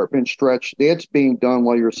dry apartment stretch. That's being done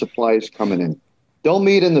while your supply is coming in. They'll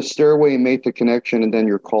meet in the stairway and make the connection, and then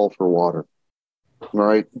your call for water. All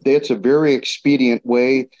right. That's a very expedient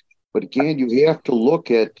way. But again, you have to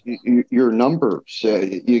look at your numbers.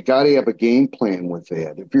 You got to have a game plan with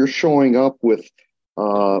that. If you're showing up with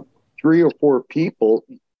 3 or 4 people,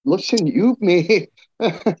 listen, you may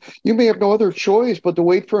have no other choice but to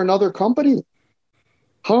wait for another company.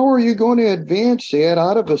 How are you going to advance that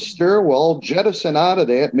out of a stairwell, jettison out of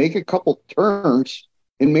that, make a couple turns,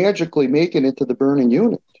 and magically make it into the burning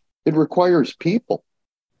unit? It requires people.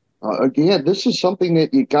 Again, this is something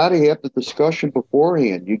that you got to have the discussion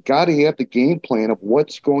beforehand. You got to have the game plan of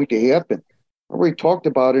what's going to happen. I already talked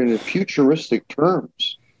about it in futuristic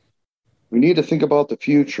terms. We need to think about the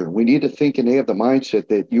future. We need to think and have the mindset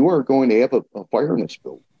that you are going to have a fire in this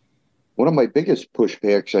building. One of my biggest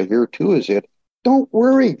pushbacks I hear too is that, don't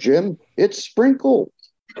worry, Jim, it's sprinkled.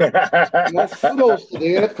 Kudos to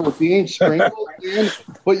that for being sprinkled, man,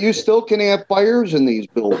 but you still can have fires in these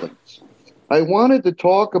buildings. I wanted to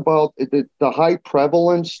talk about the high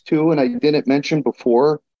prevalence too, and I didn't mention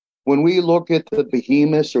before. When we look at the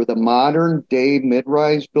behemoths or the modern day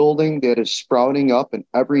mid-rise building that is sprouting up in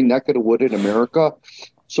every neck of the wood in America.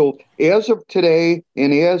 So as of today,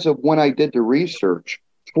 and as of when I did the research,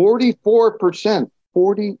 44%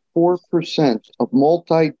 of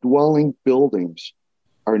multi-dwelling buildings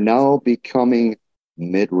are now becoming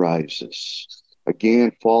mid-rises.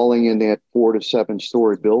 Again, falling in that 4 to 7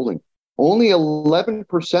 story building. Only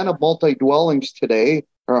 11% of multi-dwellings today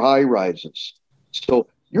are high-rises. So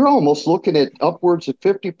you're almost looking at upwards of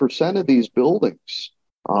 50% of these buildings.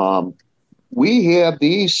 We have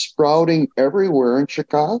these sprouting everywhere in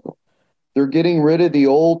Chicago. They're getting rid of the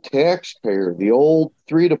old taxpayer, the old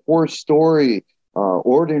 3 to 4 story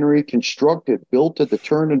ordinary constructed, built at the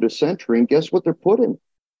turn of the century. And guess what they're putting?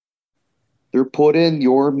 They're putting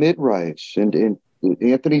your mid-rise. And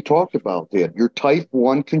Anthony talked about that. Your type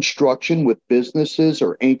 1 construction with businesses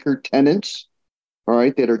or anchor tenants, all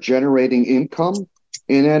right, that are generating income.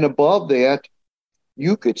 And then above that,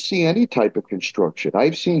 you could see any type of construction.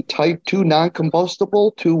 I've seen type 2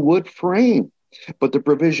 non-combustible to wood frame, but the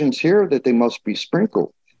provisions here that they must be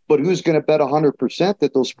sprinkled. But who's going to bet 100%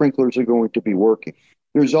 that those sprinklers are going to be working?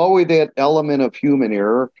 There's always that element of human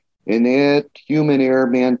error, and that human error,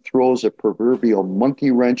 man, throws a proverbial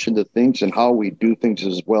monkey wrench into things and how we do things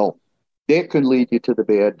as well. That could lead you to the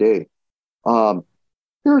bad day.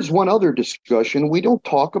 Here's one other discussion we don't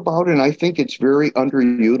talk about, and I think it's very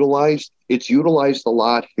underutilized. It's utilized a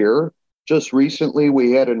lot here. Just recently,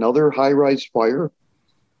 we had another high-rise fire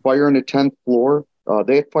on the 10th floor.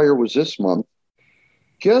 That fire was this month.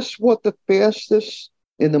 Guess what the fastest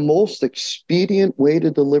and the most expedient way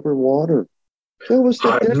to deliver water? That was the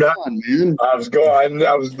Decon, man.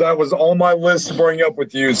 That was on my list to bring up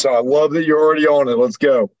with you, so I love that you're already on it. Let's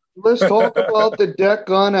go. Let's talk about the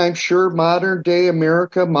Decon. I'm sure modern day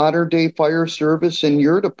America, modern day fire service, in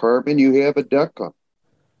your department, you have a Decon.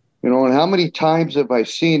 You know, and how many times have I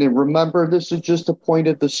seen, and remember, this is just a point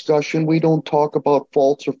of discussion. We don't talk about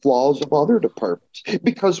faults or flaws of other departments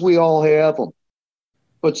because we all have them.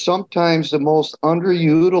 But sometimes the most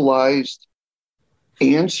underutilized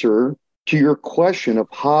answer to your question of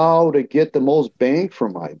how to get the most bang for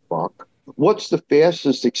my buck, what's the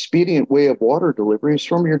fastest expedient way of water delivery, is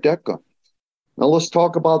from your Decon. Now let's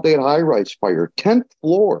talk about that high-rise fire. 10th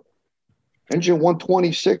floor, engine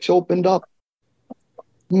 126 opened up.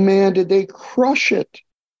 Man, did they crush it.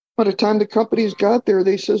 By the time the companies got there,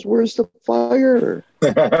 they says, where's the fire?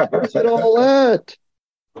 Where's it all at?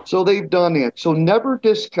 So they've done that. So never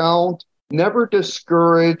discount, never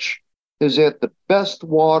discourage, is that the best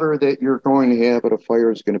water that you're going to have at a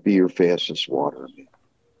fire is going to be your fastest water.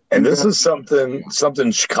 And this is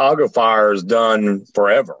something Chicago Fire has done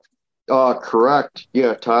forever. Correct.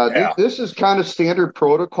 Yeah, Todd. Yeah. This is kind of standard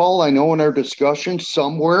protocol. I know in our discussion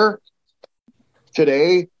somewhere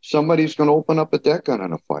today, somebody's going to open up a Decon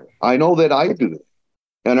on a fire. I know that I do.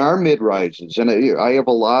 And our mid-rises, and I have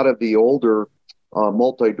a lot of the older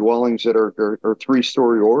multi-dwellings that are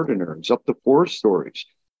 3-story ordinaries, up to 4 stories.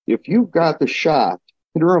 If you've got the shot,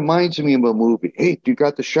 it reminds me of a movie. Hey, you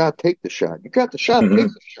got the shot, take the shot. You got the shot, take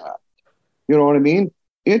the shot. You know what I mean?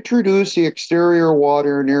 Introduce the exterior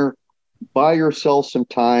water in there. Buy yourself some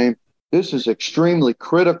time. This is extremely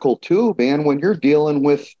critical too, man, when you're dealing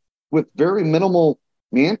with very minimal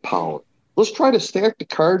manpower. Let's try to stack the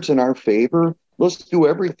cards in our favor. Let's do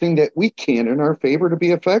everything that we can in our favor to be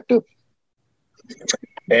effective.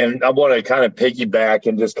 And I want to kind of piggyback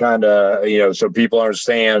and just kind of, so people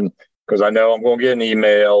understand, because I know I'm going to get an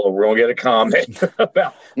email or we're going to get a comment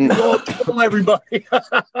about tell everybody.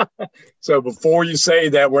 So before you say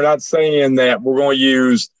that, we're not saying that we're going to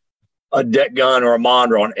use a Decon or a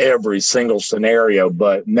Mondra on every single scenario,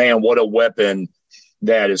 but man, what a weapon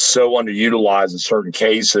that is so underutilized in certain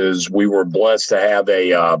cases. We were blessed to have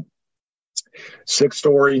a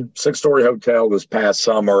six-story hotel this past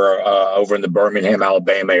summer over in the Birmingham,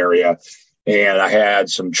 Alabama area. And I had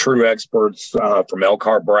some true experts from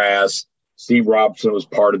Elkhart Brass. Steve Robson was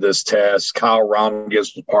part of this test. Kyle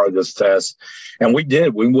Romgis was part of this test. And we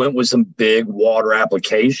went with some big water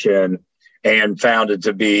application and found it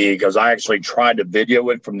to be, because I actually tried to video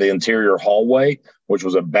it from the interior hallway, which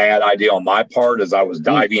was a bad idea on my part as I was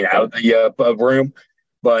diving out of the room.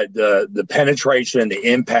 But the penetration and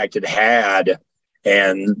the impact it had,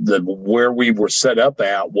 and where we were set up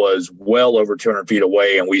at was well over 200 feet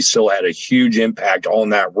away, and we still had a huge impact on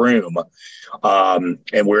that room. And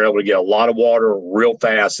we were able to get a lot of water real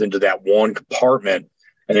fast into that one compartment,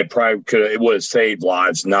 and it would have saved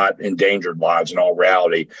lives, not endangered lives in all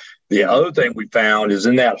reality. The other thing we found is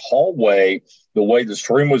in that hallway, the way the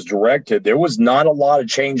stream was directed, there was not a lot of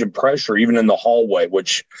change in pressure, even in the hallway,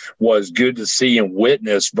 which was good to see and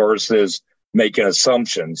witness versus making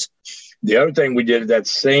assumptions. The other thing we did at that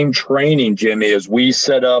same training, Jimmy, is we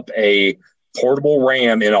set up a portable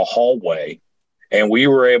ram in a hallway, and we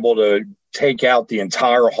were able to take out the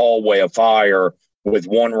entire hallway of fire with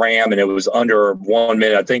one ram, and it was under 1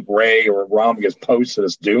 minute. I think Ray or Romgis posted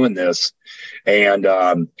us doing this, and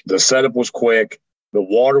the setup was quick. The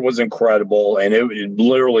water was incredible, and it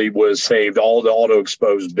literally was saved all the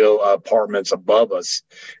auto-exposed apartments above us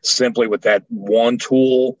simply with that one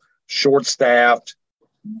tool, short-staffed,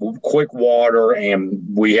 quick water, and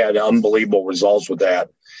we had unbelievable results with that.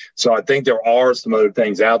 So I think there are some other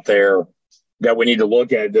things out there that we need to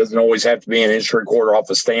look at. It doesn't always have to be an inch recorder off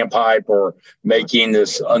a standpipe or making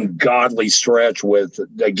this ungodly stretch with,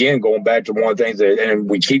 again, going back to one of the things that, and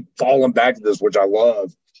we keep falling back to this, which I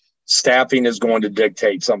love. Staffing is going to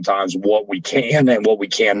dictate sometimes what we can and what we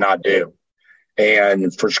cannot do.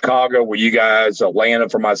 And for Chicago, where you guys, Atlanta,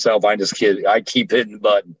 for myself, I keep hitting the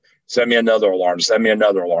button. Send me another alarm. Send me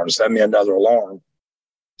another alarm. Send me another alarm.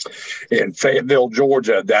 In Fayetteville,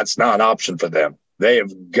 Georgia, that's not an option for them. They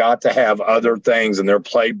have got to have other things in their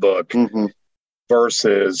playbook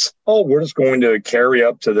versus, we're just going to carry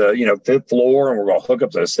up to the 5th floor and we're going to hook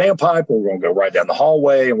up to the standpipe. We're going to go right down the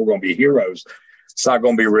hallway and we're going to be heroes. It's not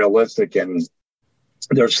going to be realistic. And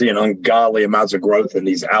they're seeing ungodly amounts of growth in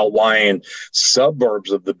these outlying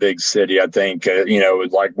suburbs of the big city. I think,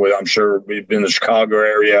 like what I'm sure we've been in the Chicago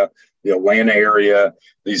area, the Atlanta area,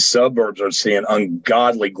 these suburbs are seeing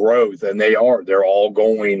ungodly growth, and they're all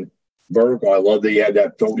going vertical. I love that you had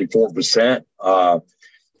that 34%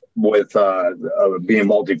 with being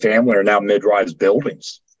multifamily or now mid-rise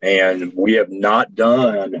buildings. And we have not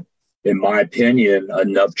done, in my opinion,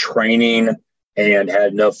 enough training and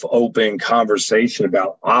had enough open conversation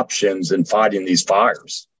about options in fighting these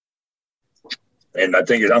fires. And I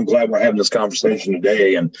think I'm glad we're having this conversation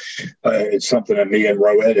today. And it's something that me and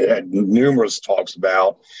Roed had numerous talks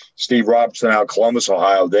about. Steve Robertson out of Columbus,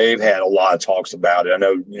 Ohio, they've had a lot of talks about it. I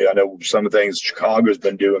know some of the things Chicago's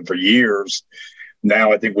been doing for years.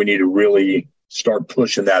 Now I think we need to really start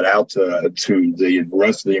pushing that out to the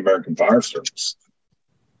rest of the American Fire Service.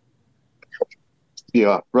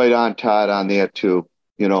 Yeah, right on, Todd, on that too.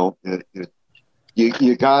 You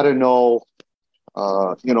got to know,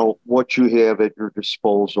 what you have at your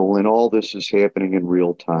disposal, and all this is happening in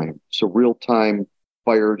real time. So real-time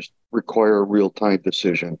fires require a real-time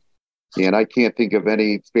decision. And I can't think of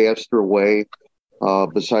any faster way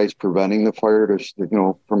besides preventing the fire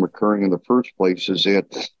from occurring in the first place is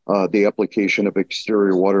that the application of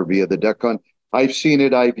exterior water via the deck gun. I've seen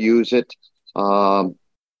it. I've used it.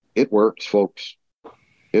 It works, folks.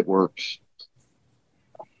 It works.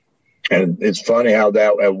 And it's funny how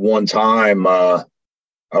that at one time, I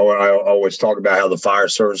always talk about how the fire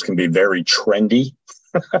service can be very trendy.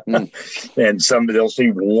 And they'll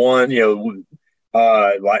see one,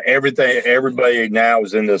 like everybody now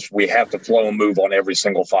is in this, we have to flow and move on every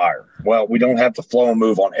single fire. Well, we don't have to flow and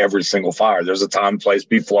move on every single fire. There's a time and place to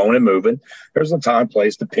be flowing and moving. There's a time and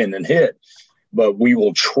place to pin and hit. But we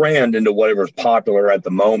will trend into whatever's popular at the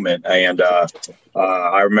moment. And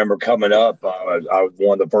I remember coming up,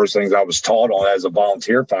 one of the first things I was taught on as a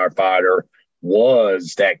volunteer firefighter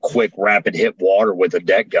was that quick, rapid hit water with a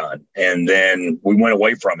deck gun. And then we went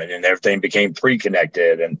away from it and everything became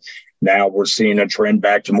pre-connected. And now we're seeing a trend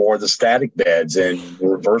back to more of the static beds and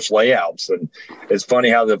reverse layouts. And it's funny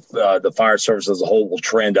how the fire service as a whole will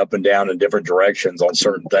trend up and down in different directions on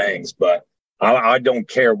certain things. But I don't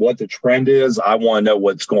care what the trend is. I want to know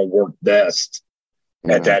what's going to work best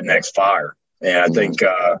at that next fire. And I think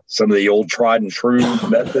some of the old tried and true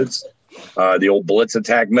methods, the old blitz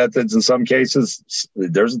attack methods in some cases,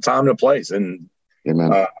 there's a time and a place. And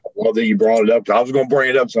well, that you brought it up. I was going to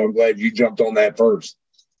bring it up, so I'm glad you jumped on that first.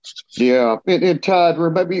 Yeah. And Todd,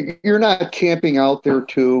 remember, you're not camping out there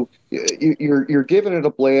too. You're giving it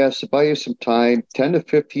a blast. Buy you some time, 10 to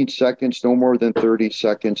 15 seconds, no more than 30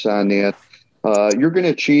 seconds on that. You're going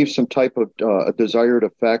to achieve some type of desired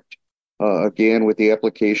effect, again, with the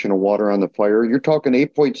application of water on the fire. You're talking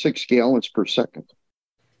 8.6 gallons per second.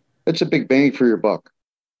 That's a big bang for your buck.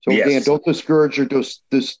 So, again, don't discourage or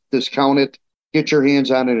discount it. Get your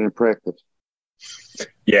hands on it in practice.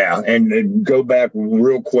 Yeah, and go back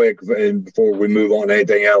real quick before we move on to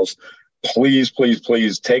anything else. Please, please,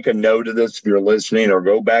 please take a note of this if you're listening, or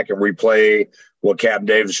go back and replay what Captain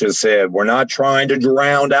Davis just said. We're not trying to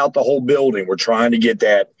drown out the whole building. We're trying to get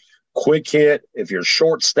that quick hit. If you're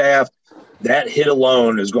short-staffed, that hit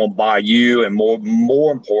alone is going to buy you and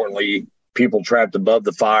more importantly, people trapped above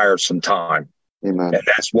the fire some time. Amen. And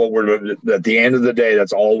that's what we're, at the end of the day,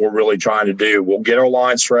 that's all we're really trying to do. We'll get our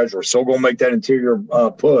line stretched. We're still going to make that interior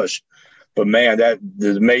push. But, man, that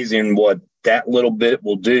is amazing what that little bit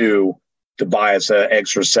will do to buy us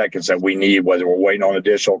extra seconds that we need, whether we're waiting on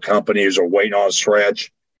additional companies or waiting on a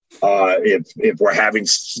stretch. If we're having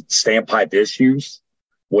standpipe issues,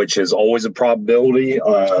 which is always a probability,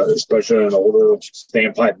 especially in an older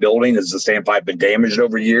standpipe building, has the standpipe been damaged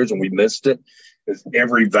over years and we missed it? Is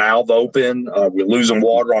every valve open? We're losing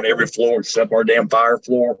water on every floor except our damn fire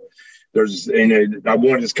floor. I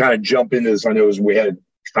want to just kind of jump into this. I know as we had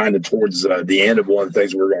kind of towards the end of one of the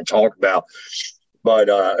things we were going to talk about. But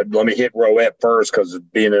let me hit Rowett first because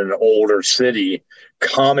being in an older city,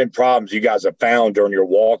 common problems you guys have found during your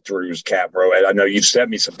walkthroughs, Cap Rowett. I know you've sent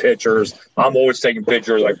me some pictures. I'm always taking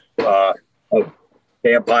pictures like of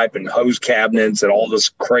standpipe and hose cabinets and all this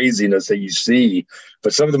craziness that you see.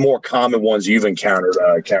 But some of the more common ones you've encountered,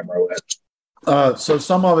 Cap Rowett. So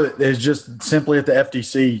some of it is just simply at the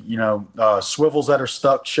FTC, swivels that are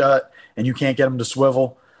stuck shut and you can't get them to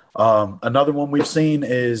swivel. Another one we've seen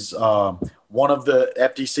is one of the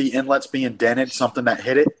FTC inlets being dented, something that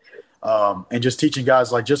hit it. And just teaching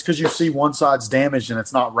guys, like, just because you see one side's damaged and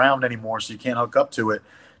it's not round anymore so you can't hook up to it,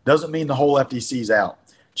 doesn't mean the whole FTC's out.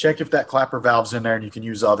 Check if that clapper valve's in there and you can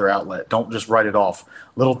use the other outlet. Don't just write it off.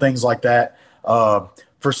 Little things like that.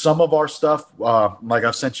 For some of our stuff, like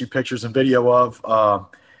I've sent you pictures and video of,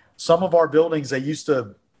 some of our buildings, they used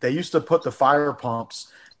to put the fire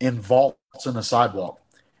pumps in vaults in the sidewalk,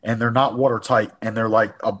 and they're not watertight, and they're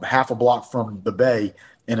like half a block from the bay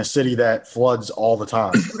in a city that floods all the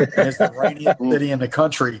time. And it's the rainiest city in the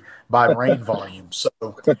country by rain volume. So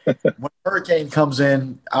when a hurricane comes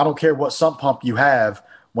in, I don't care what sump pump you have,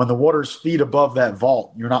 when the water's feet above that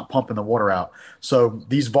vault, you're not pumping the water out. So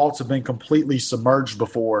these vaults have been completely submerged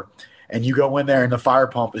before, and you go in there and the fire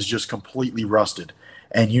pump is just completely rusted,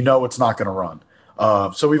 and it's not going to run.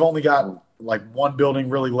 So we've only got like one building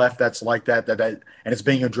really left that's like that, and it's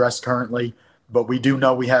being addressed currently. But we do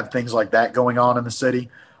know we have things like that going on in the city.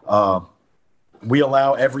 We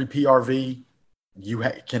allow every PRV you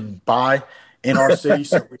can buy in our city.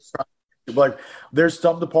 So we try, like, there's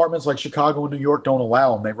some departments like Chicago and New York don't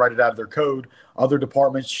allow them. They write it out of their code. Other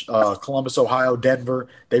departments, Columbus, Ohio, Denver,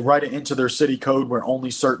 they write it into their city code where only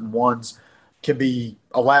certain ones can be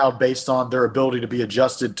allowed based on their ability to be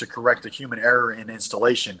adjusted to correct a human error in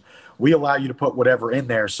installation. We allow you to put whatever in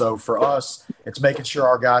there. So for us, it's making sure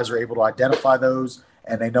our guys are able to identify those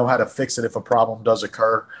and they know how to fix it if a problem does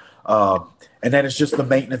occur. And then it's just the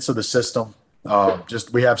maintenance of the system.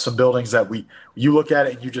 We have some buildings that you look at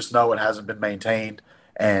it and you just know it hasn't been maintained,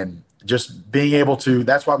 and just being able to,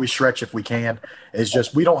 that's why we stretch if we can, is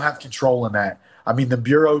just, we don't have control in that. I mean, the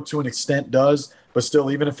Bureau to an extent does, but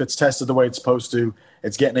still, even if it's tested the way it's supposed to,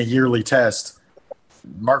 it's getting a yearly test.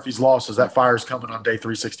 Murphy's Law says that fire's coming on day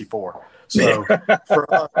 364. So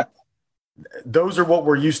for us, those are what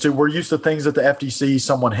we're used to. We're used to things at the FTC.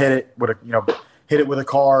 Someone hit it with a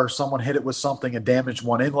car, someone hit it with something and damaged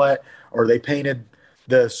one inlet, or they painted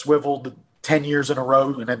the swivel 10 years in a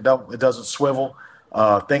row and it doesn't swivel.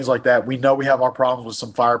 Things like that. We know we have our problems with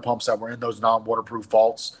some fire pumps that were in those non-waterproof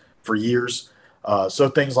vaults for years. So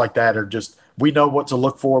things like that are just, we know what to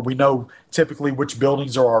look for. We know typically which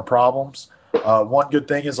buildings are our problems. One good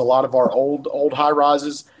thing is a lot of our old high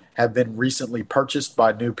rises have been recently purchased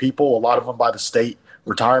by new people, a lot of them by the state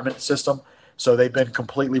retirement system. So they've been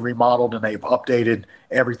completely remodeled and they've updated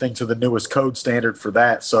everything to the newest code standard for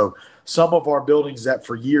that. So some of our buildings that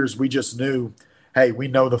for years we just knew, hey, we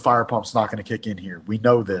know the fire pump's not going to kick in here. We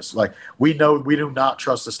know this. Like, we know we do not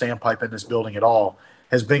trust the standpipe in this building at all,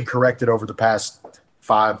 has been corrected over the past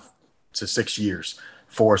 5 to 6 years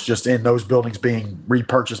for us, just in those buildings being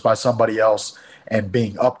repurchased by somebody else and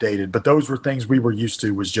being updated. But those were things we were used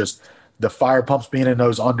to, was just the fire pumps being in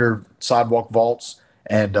those under sidewalk vaults.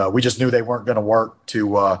 And we just knew they weren't going to work,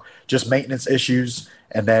 to just maintenance issues.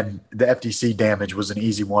 And then the FTC damage was an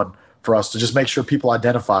easy one for us to just make sure people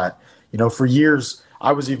identify it. For years,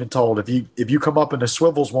 I was even told, if you come up and the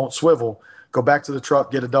swivels won't swivel, go back to the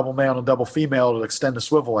truck, get a double male and a double female to extend the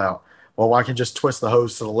swivel out. Well, I can just twist the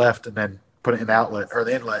hose to the left and then put it in the outlet or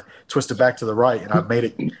the inlet, twist it back to the right, and I've made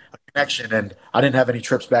it a connection, and I didn't have any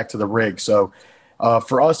trips back to the rig. So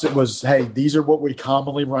for us, it was, hey, these are what we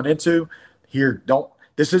commonly run into.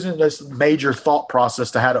 This isn't this major thought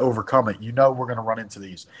process to how to overcome it. We're going to run into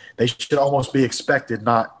these. They should almost be expected,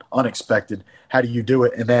 not unexpected. How do you do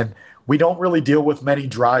it? And then we don't really deal with many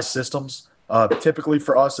dry systems. Typically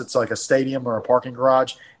for us, it's like a stadium or a parking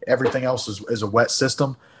garage. Everything else is a wet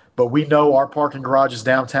system. But we know our parking garage is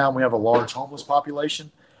downtown. We have a large homeless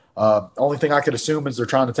population. Only thing I could assume is they're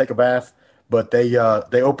trying to take a bath, but they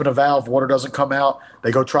open a valve, water doesn't come out,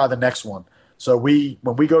 they go try the next one. So when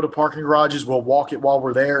we go to parking garages, we'll walk it while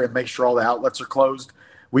we're there and make sure all the outlets are closed.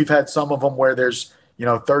 We've had some of them where there's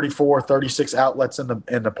 34, 36 outlets in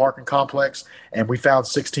the parking complex, and we found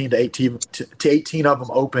 16 to 18 of them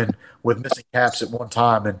open with missing caps at one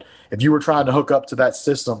time. And if you were trying to hook up to that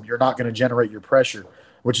system, you're not going to generate your pressure,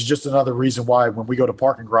 which is just another reason why when we go to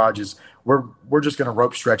parking garages, we're just going to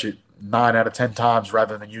rope stretch it 9 out of 10 times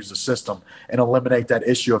rather than use the system, and eliminate that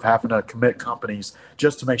issue of having to commit companies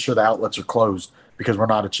just to make sure the outlets are closed because we're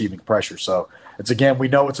not achieving pressure. So we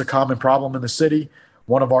know it's a common problem in the city.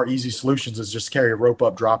 one of our easy solutions is just carry a rope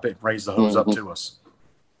up, drop it, and raise the hose up to us.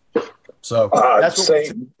 So that's what we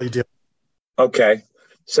typically do. Okay.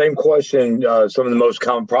 Same question. Some of the most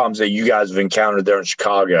common problems that you guys have encountered there in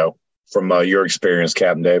Chicago from your experience,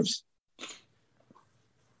 Captain Davis.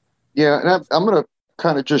 Yeah, and I'm going to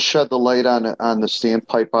kind of just shed the light on the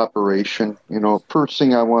standpipe operation. First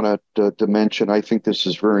thing I want to mention, I think this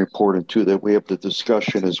is very important too, that we have the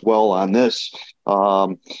discussion as well on this.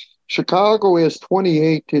 Chicago has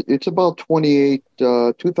 28. It's about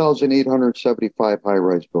 2,875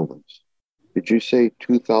 high-rise buildings. Did you say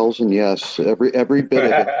 2,000? Yes, every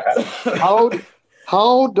bit of it.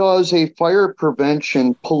 How does a fire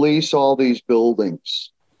prevention police all these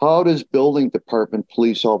buildings? How does building department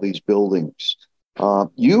police all these buildings?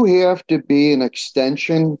 You have to be an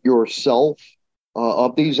extension yourself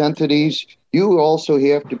of these entities. You also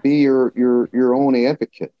have to be your own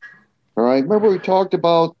advocate. All right. Remember we talked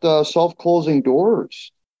about self-closing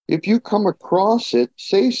doors. If you come across it,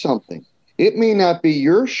 say something. It may not be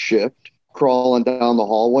your shift crawling down the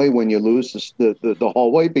hallway when you lose the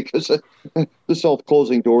hallway because the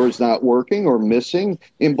self-closing door is not working or missing.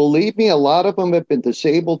 And believe me, a lot of them have been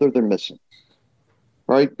disabled or they're missing.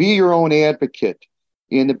 All right. Be your own advocate.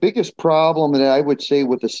 And the biggest problem that I would say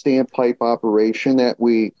with the standpipe operation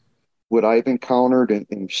what I've encountered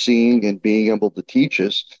and seeing and being able to teach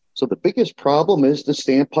us. So the biggest problem is the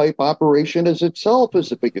standpipe operation as itself is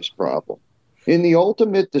the biggest problem. And the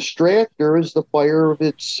ultimate distractor is the fire of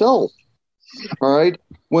itself. All right.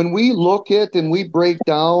 When we look at and we break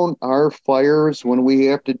down our fires, when we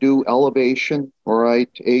have to do elevation, all right,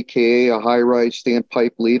 AKA a high-rise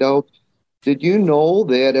standpipe lead out, did you know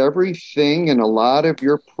that everything and a lot of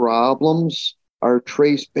your problems are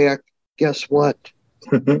traced back, guess what?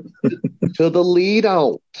 To the lead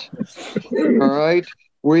out. All right.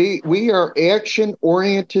 We are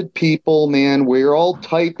action-oriented people, man. We're all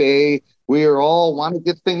type A. We are all want to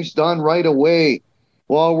get things done right away.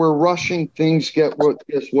 While we're rushing things, guess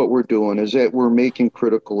what we're doing is that we're making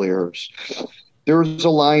critical errors. There's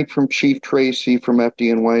a line from Chief Tracy from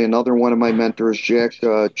FDNY, another one of my mentors, Jack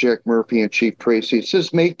Murphy and Chief Tracy. It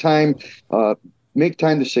says make time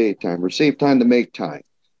to save time or save time to make time.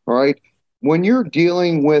 All right. When you're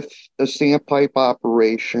dealing with a standpipe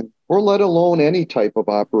operation, or let alone any type of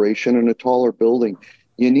operation in a taller building,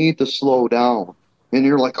 you need to slow down. And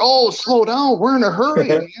you're like, oh, slow down. We're in a hurry,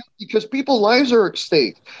 man, because people's lives are at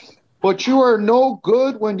stake. But you are no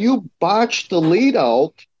good when you botch the lead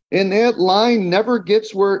out and that line never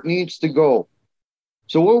gets where it needs to go.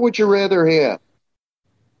 So what would you rather have?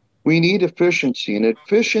 We need efficiency, and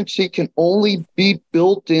efficiency can only be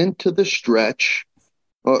built into the stretch.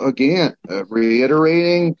 Again,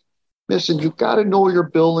 reiterating, listen, you've got to know your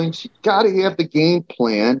buildings. You've got to have the game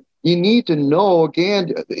plan. You need to know,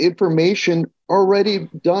 again, information already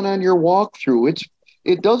done on your walkthrough.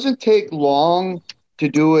 It doesn't take long to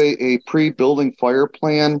do a pre-building fire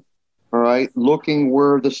plan, all right, looking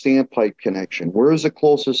where the standpipe connection, where is the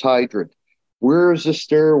closest hydrant, where is the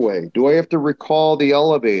stairway, do I have to recall the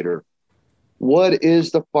elevator, what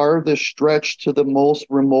is the farthest stretch to the most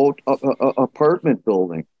remote apartment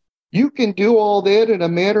building. You can do all that in a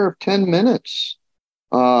matter of 10 minutes.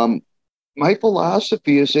 My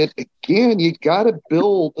philosophy is that, again, you got to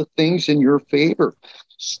build the things in your favor.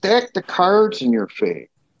 Stack the cards in your favor.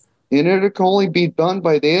 And it can only be done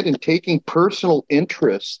by that and taking personal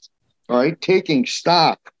interest, all right, taking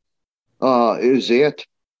stock is that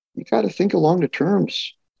you got to think along the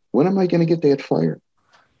terms. When am I going to get that fire?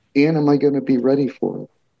 And am I going to be ready for it?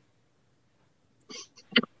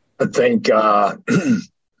 I think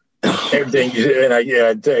everything,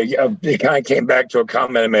 and it kind of came back to a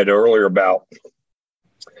comment I made earlier about,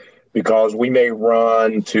 because we may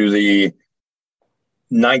run to the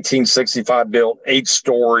 1965 built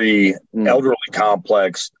 8-story elderly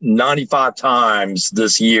complex 95 times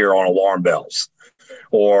this year on alarm bells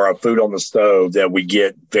or a food on the stove, that we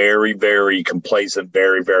get very, very complacent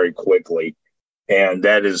very, very quickly. And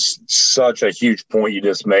that is such a huge point you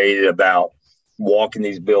just made about walking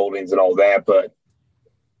these buildings and all that. But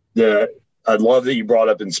I love that you brought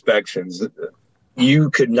up inspections. You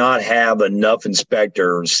could not have enough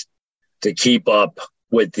inspectors to keep up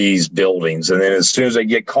with these buildings. And then as soon as they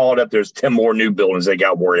get caught up, there's 10 more new buildings they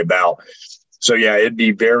got worried about. So, yeah, it'd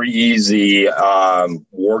be very easy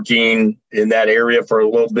working in that area for a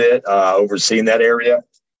little bit, overseeing that area.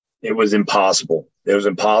 It was impossible. It was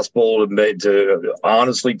impossible to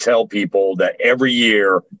honestly tell people that every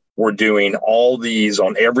year we're doing all these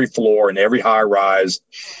on every floor and every high rise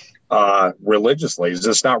religiously. It's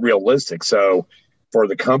just not realistic. So for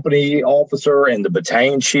the company officer and the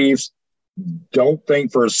battalion chiefs, don't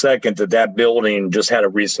think for a second that building just had a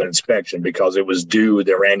recent inspection because it was due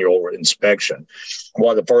their annual inspection.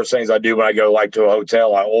 One of the first things I do when I go to a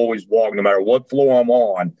hotel, I always walk, no matter what floor I'm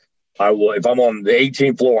on. If I'm on the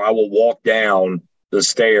 18th floor, I will walk down the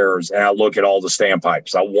stairs and I look at all the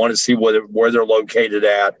standpipes. I want to see where they're located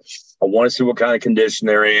at. I want to see what kind of condition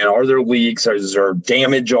they're in. Are there leaks? Is there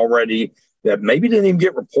damage already that maybe didn't even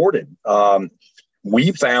get reported?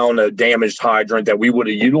 We found a damaged hydrant that we would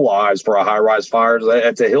have utilized for a high-rise fire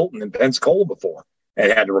at the Hilton in Pensacola before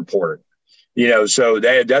and had to report it. So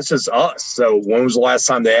that's just us. So when was the last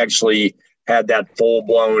time they actually had that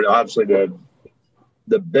full-blown, obviously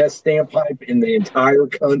the best standpipe in the entire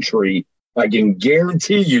country? I can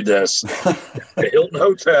guarantee you this, the Hilton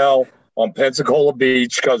Hotel on Pensacola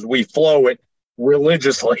Beach, because we flow it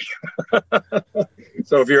religiously.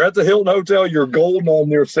 So if you're at the Hilton Hotel, you're golden on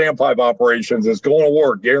their standpipe operations. It's going to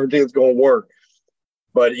work. Guarantee it's going to work.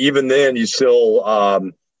 But even then, you still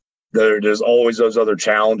there's always those other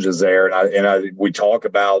challenges there. And we talk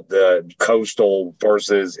about the coastal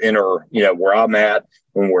versus inner. Where I'm at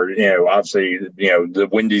when we're obviously the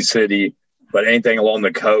Windy City. But anything along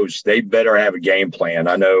the coast, they better have a game plan.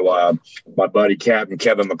 I know my buddy Captain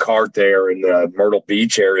Kevin McCart there in the Myrtle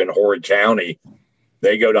Beach area in Horry County,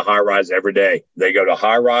 they go to high rise every day. They go to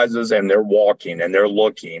high rises and they're walking and they're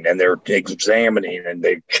looking and they're examining and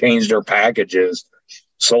they've changed their packages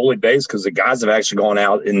solely based because the guys have actually gone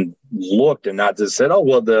out and looked and not just said, oh,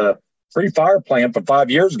 well, the free fire plan from 5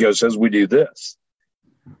 years ago says we do this.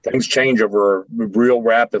 Things change over real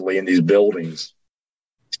rapidly in these buildings.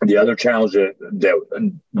 The other challenge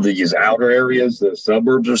that these outer areas, the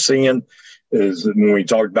suburbs are seeing is when we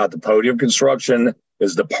talked about the podium construction,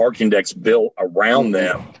 is the parking decks built around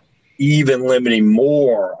them, even limiting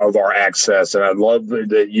more of our access. And I love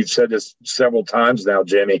that you've said this several times now,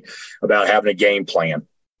 Jimmy, about having a game plan.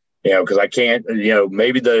 Because I can't,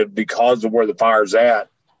 maybe because of where the fire's at,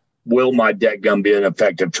 will my deck gun be an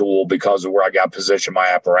effective tool because of where I got positioned my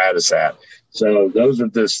apparatus at? So those are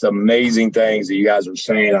just amazing things that you guys are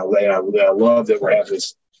saying. I love that we're having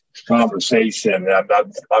this conversation.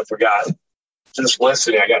 I forgot, just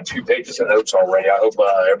listening, I got 2 pages of notes already. I hope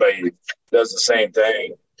everybody does the same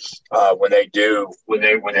thing when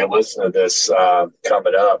they listen to this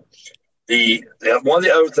coming up. One of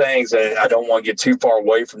the other things, and I don't want to get too far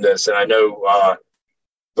away from this, and I know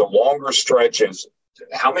the longer stretches,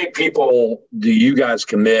 how many people do you guys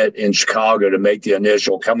commit in Chicago to make the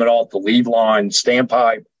initial coming off the lead line,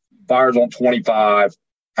 standpipe, fires on 25?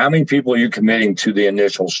 How many people are you committing to the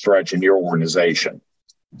initial stretch in your organization?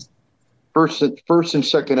 First and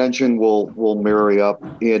second engine will marry up,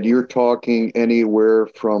 and you're talking anywhere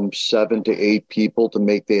from 7 to 8 people to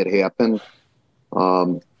make that happen.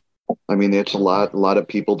 That's a lot. A lot of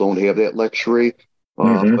people don't have that luxury.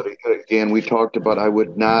 But again, we talked about I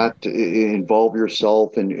would not involve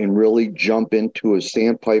yourself and really jump into a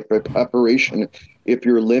standpipe operation if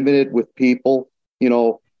you're limited with people.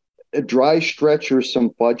 A dry stretch or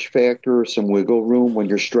some fudge factor or some wiggle room when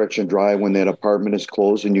you're stretching dry when that apartment is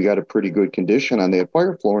closed and you got a pretty good condition on that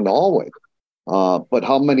fire floor in the hallway. But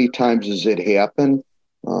how many times does it happen?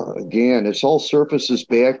 Again, it's all surfaces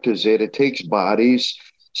back to that it takes bodies,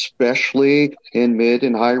 especially in mid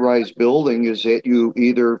and high-rise building, is that you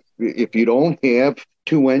either, if you don't have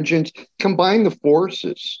 2 engines, combine the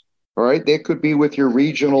forces, all right? That could be with your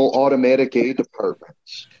regional automatic aid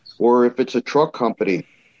departments, or if it's a truck company.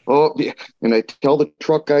 Oh, and I tell the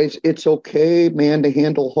truck guys, it's okay, man, to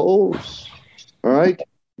handle hose, all right?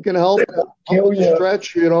 You can help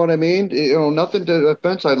stretch, you know what I mean? Nothing to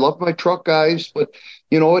offense. I love my truck guys, but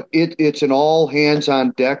you know what? It's an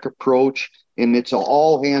all-hands-on-deck approach, and it's an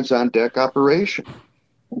all-hands-on-deck operation.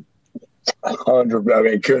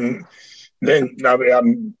 100.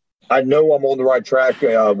 I know I'm on the right track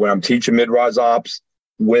when I'm teaching mid-rise ops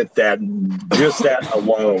with that, just that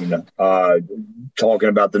alone, talking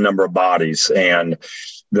about the number of bodies and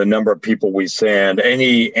the number of people we send.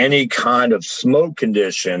 Any kind of smoke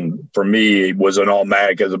condition for me was an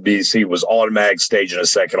automatic, as a BC, was automatic staging a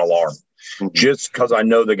second alarm. Just because I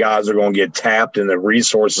know the guys are going to get tapped and the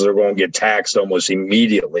resources are going to get taxed almost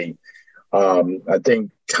immediately. I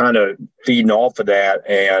think kind of feeding off of that,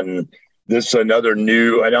 and this is another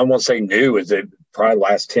new, I don't want to say new, is it probably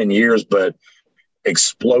last 10 years, but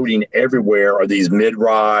exploding everywhere are these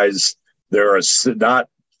mid-rise. There are not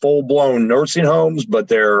full-blown nursing homes, but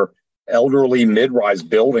they're elderly mid-rise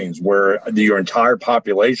buildings where your entire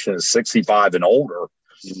population is 65 and older,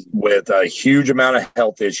 with a huge amount of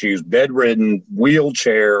health issues, bedridden,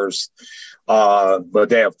 wheelchairs, but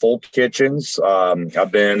they have full kitchens.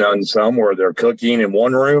 I've been on some where they're cooking in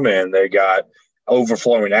one room and they got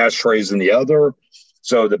overflowing ashtrays in the other.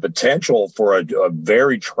 So the potential for a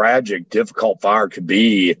very tragic, difficult fire could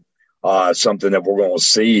be something that we're going to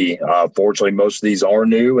see. Fortunately, most of these are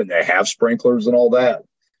new and they have sprinklers and all that.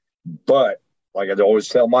 But like I always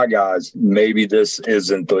tell my guys, maybe this is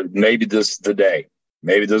the day.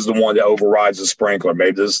 Maybe this is the one that overrides the sprinkler.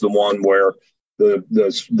 Maybe this is the one where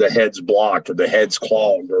the head's blocked or the head's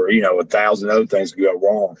clogged or, 1,000 other things could go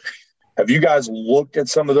wrong. Have you guys looked at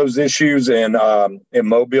some of those issues in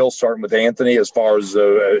Mobile, starting with Anthony, as far as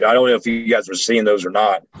I don't know if you guys are seeing those or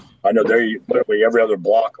not. I know they're literally every other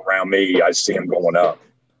block around me, I see them going up.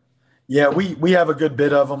 Yeah, we have a good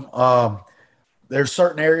bit of them. There's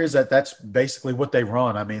certain areas that's basically what they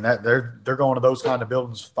run. I mean, that they're going to those kind of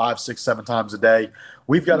buildings 5, 6, 7 times a day.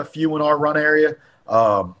 We've got a few in our run area.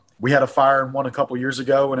 We had a fire in one a couple years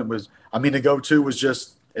ago, and the go-to was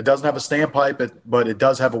just, it doesn't have a standpipe, but it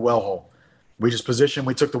does have a well hole. We just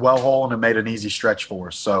we took the well hole, and it made an easy stretch for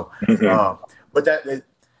us. So,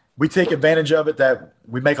 we take advantage of it that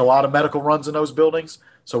we make a lot of medical runs in those buildings.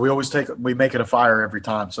 So we make it a fire every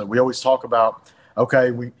time. So we always talk about,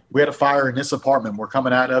 okay, we had a fire in this apartment. We're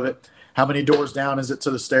coming out of it. How many doors down is it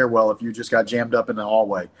to the stairwell if you just got jammed up in the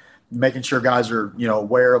hallway? Making sure guys are,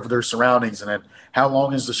 aware of their surroundings, and then how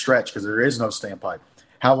long is the stretch, because there is no standpipe.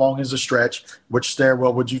 How long is the stretch? Which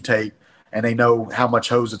stairwell would you take? And they know how much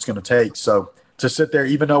hose it's going to take. So to sit there,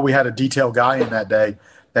 even though we had a detail guy in that day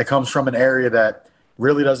that comes from an area that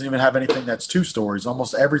really doesn't even have anything that's 2 stories,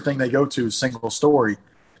 almost everything they go to is single story,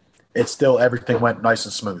 it's still everything went nice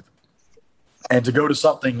and smooth. And to go to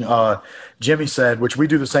something Jimmy said, which we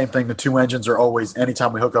do the same thing, the 2 engines are always,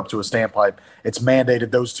 anytime we hook up to a standpipe, it's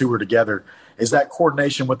mandated those 2 are together, is that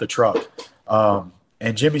coordination with the truck.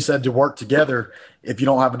 And Jimmy said to work together, if you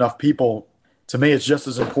don't have enough people, to me it's just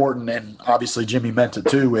as important, and obviously Jimmy meant it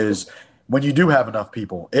too, is when you do have enough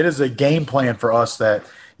people, it is a game plan for us that,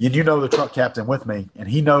 the truck captain with me, and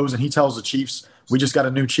he knows, and he tells the chiefs, we just got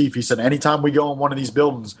a new chief. He said, anytime we go in one of these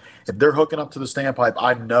buildings, if they're hooking up to the standpipe,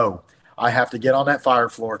 I know I have to get on that fire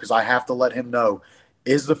floor because I have to let him know,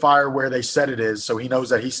 is the fire where they said it is, so he knows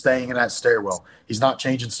that he's staying in that stairwell. He's not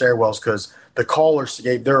changing stairwells because the caller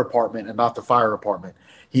gave their apartment and not the fire apartment.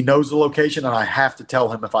 He knows the location, and I have to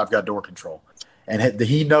tell him if I've got door control. And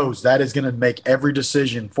he knows that is going to make every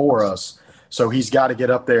decision for us. So he's got to get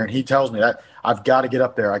up there, and he tells me that I've got to get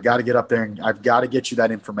up there. I got to get up there, and I've got to get you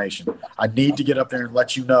that information. I need to get up there and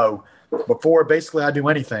let you know before basically I do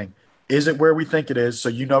anything. Is it where we think it is?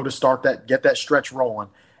 So to start that, get that stretch rolling.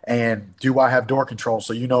 And do I have door control?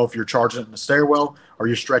 So if you're charging it in the stairwell or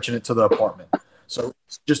you're stretching it to the apartment. So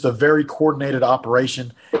it's just a very coordinated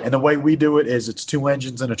operation. And the way we do it is it's 2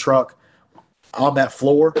 engines in a truck on that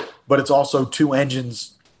floor, but it's also 2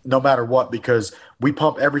 engines no matter what, because we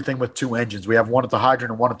pump everything with 2 engines. We have one at the hydrant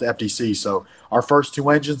and one at the FDC. So our first 2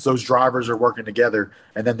 engines, those drivers are working together,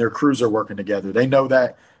 and then their crews are working together. They know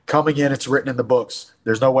that coming in, it's written in the books.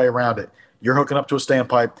 There's no way around it. You're hooking up to a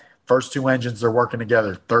standpipe. First 2 engines, they're working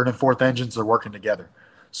together. Third and fourth engines, they're working together.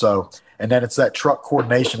 So, and then it's that truck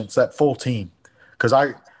coordination. It's that full team. Because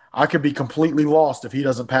I could be completely lost if he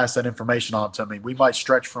doesn't pass that information on to me. We might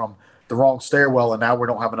stretch from the wrong stairwell, and now we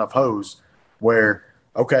don't have enough hose where,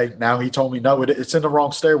 okay, now he told me, no, it's in the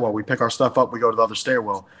wrong stairwell. We pick our stuff up, we go to the other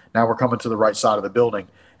stairwell. Now we're coming to the right side of the building.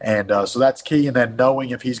 And so that's key. And then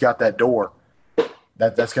knowing if he's got that door,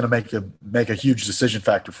 that's going to make a huge decision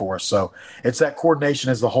factor for us. So it's that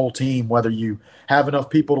coordination as the whole team, whether you have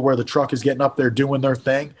enough people to where the truck is getting up there doing their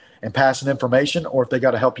thing and passing information, or if they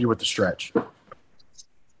got to help you with the stretch.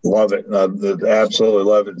 Love it. Absolutely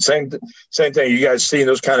love it. Same thing. You guys seen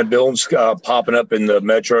those kind of buildings popping up in the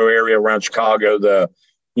metro area around Chicago, the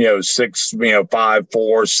 5,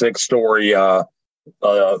 4, 6-story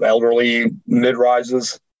elderly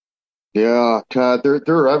mid-rises? Yeah, Todd,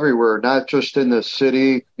 they're everywhere, not just in the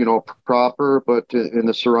city, proper, but in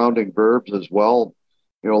the surrounding burbs as well.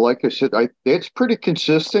 Like I said, it's pretty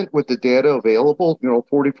consistent with the data available,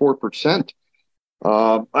 44%.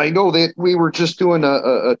 I know that we were just doing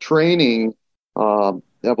a training,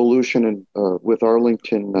 evolution and with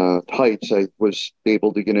Arlington Heights. I was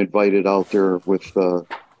able to get invited out there with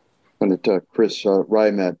Chris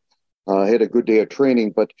Rymed. Had a good day of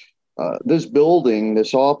training, but this building,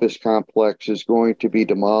 this office complex is going to be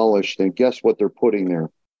demolished, and guess what they're putting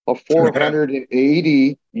there? A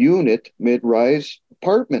 480 unit mid-rise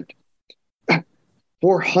apartment.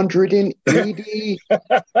 480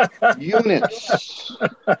 units,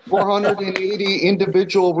 480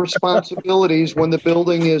 individual responsibilities when the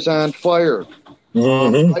building is on fire.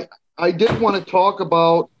 Mm-hmm. I did want to talk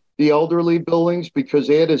about the elderly buildings because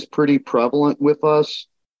that is pretty prevalent with us.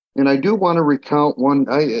 And I do want to recount one.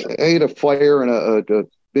 I had a fire in a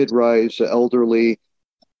mid-rise elderly,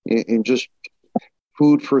 and just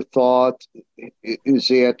food for thought is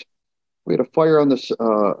that we had a fire on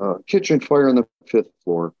the kitchen fire on the 5th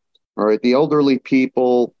floor. All right, the elderly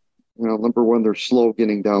people, number one, they're slow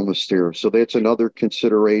getting down the stairs, so that's another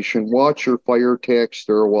consideration. Watch your fire attack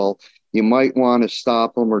stairwell. You might want to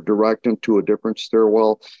stop them or direct them to a different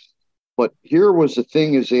stairwell. But here was the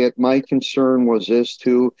thing, is that my concern was this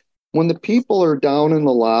too. When the people are down in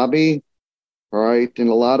the lobby, all right, and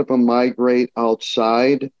a lot of them migrate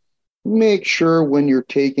outside, make sure when you're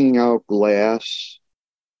taking out glass,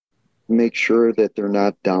 make sure that they're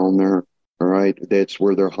not down there, all right? That's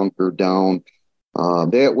where they're hunkered down.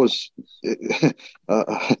 That was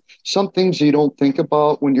some things you don't think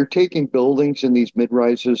about when you're taking buildings in these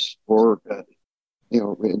mid-rises or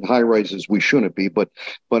in high rises. We shouldn't be, but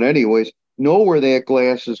anyways, know where that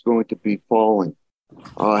glass is going to be falling.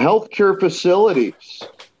 Healthcare facilities.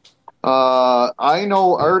 I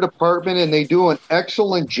know our department, and they do an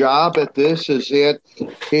excellent job at this, is that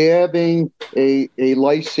having a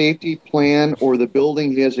life safety plan, or the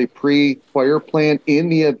building has a pre-fire plan in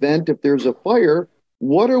the event if there's a fire.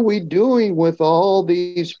 What are we doing with all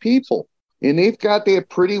these people? And they've got that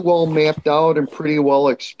pretty well mapped out and pretty well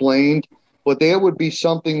explained. But that would be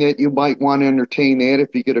something that you might want to entertain that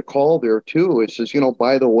if you get a call there too. It says,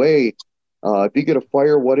 by the way, if you get a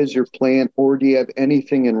fire, what is your plan? Or do you have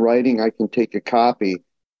anything in writing? I can take a copy,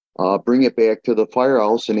 bring it back to the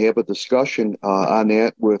firehouse and have a discussion on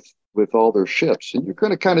that with all their shifts. And you're going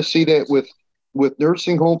to kind of see that with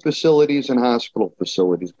nursing home facilities and hospital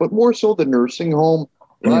facilities, but more so the nursing home.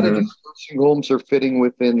 A lot of these nursing homes are fitting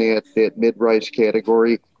within that mid-rise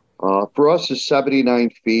category. For us, is 79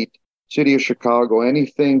 feet. City of Chicago,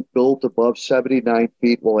 anything built above 79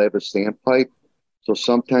 feet will have a standpipe. So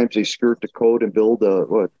sometimes they skirt the code and build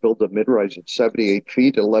a mid-rise at 78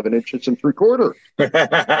 feet, 11 inches and 3/4.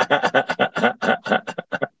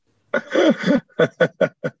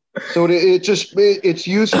 So it's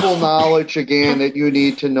useful knowledge, again, that you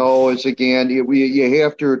need to know is, again, you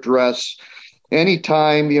have to address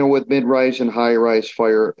anytime, with mid-rise and high-rise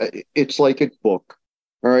fire. It's like a book.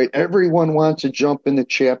 All right. Everyone wants to jump into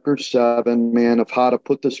chapter 7, man, of how to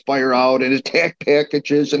put this fire out and attack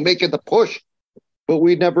packages and make it the push. But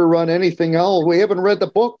we never run anything else. We haven't read the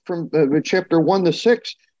book from chapter 1 to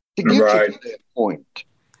 6 to get you to that point,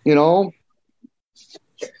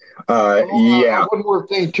 Yeah. One more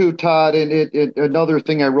thing too, Todd, and another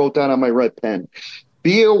thing I wrote down on my red pen.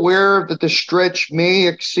 Be aware that the stretch may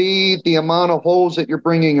exceed the amount of hose that you're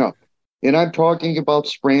bringing up. And I'm talking about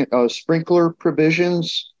sprinkler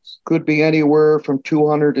provisions. Could be anywhere from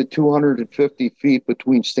 200 to 250 feet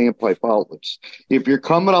between standpipe outlets. If you're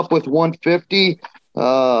coming up with 150,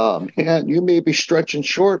 man, you may be stretching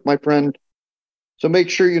short, my friend. So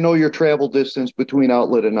make sure you know your travel distance between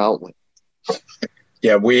outlet and outlet.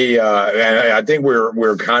 Yeah, I think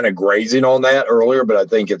we're kind of grazing on that earlier, but I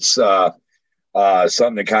think it's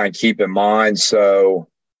something to kind of keep in mind. So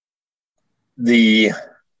the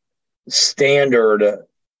standard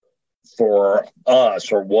for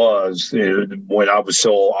us, or was, when I was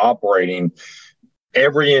still operating,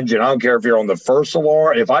 every engine, I don't care if you're on the first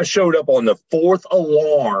alarm, if I showed up on the 4th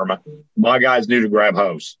alarm, my guys knew to grab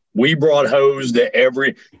hose. We brought hose to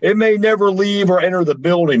it may never leave or enter the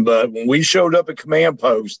building, but when we showed up at command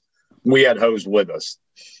post, we had hose with us,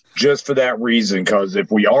 just for that reason. Because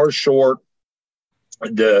if we are short,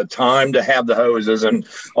 the time to have the hose isn't,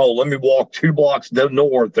 let me walk 2 blocks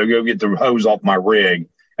north to go get the hose off my rig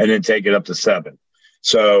and then take it up to 7.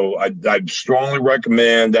 So I strongly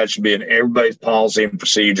recommend that should be in everybody's policy and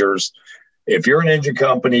procedures. If you're an engine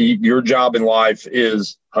company, your job in life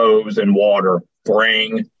is hose and water.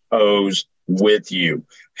 Bring hose with you.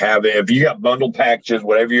 If you got bundle packages,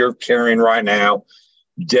 whatever you're carrying right now,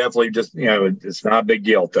 definitely just, it's not a big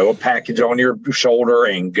deal. Throw a package on your shoulder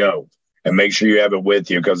and go. And make sure you have it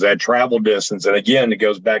with you, because that travel distance, and again, it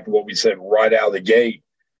goes back to what we said right out of the gate.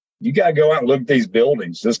 You got to go out and look at these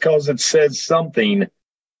buildings. Just because it says something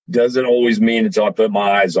doesn't always mean until I put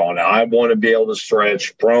my eyes on it. I want to be able to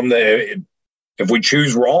stretch from if we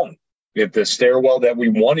choose wrong, if the stairwell that we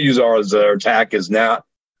want to use as our attack is not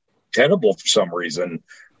tenable for some reason,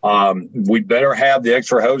 we better have the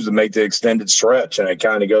extra hose to make the extended stretch. And it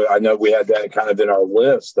kind of goes, I know we had that kind of in our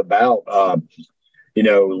list about,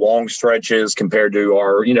 long stretches compared to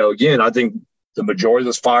our, again, I think the majority of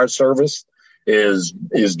this fire service is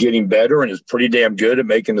getting better and is pretty damn good at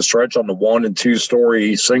making the stretch on the 1 and 2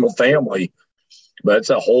 story single family. But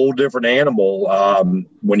it's a whole different animal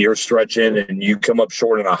when you're stretching and you come up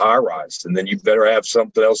short in a high rise, and then you better have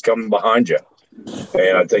something else coming behind you.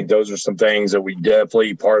 And I think those are some things that we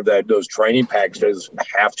definitely, part of that, those training packages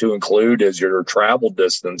have to include as your travel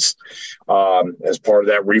distance, as part of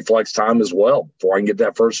that reflex time as well. Before I can get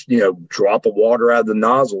that first, drop of water out of the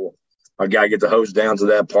nozzle, I got to get the hose down to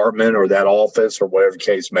that apartment or that office or whatever the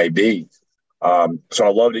case may be. So I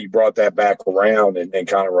love that you brought that back around and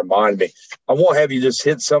kind of reminded me. I won't have you just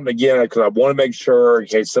hit something again because I want to make sure in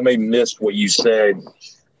case somebody missed what you said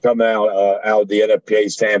coming out of the NFPA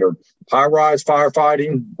standard. High-rise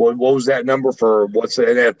firefighting, what was that number for what's the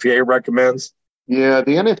NFPA recommends? Yeah,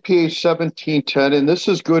 the NFPA 1710, and this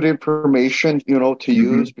is good information, to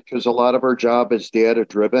use because a lot of our job is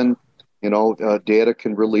data-driven. Data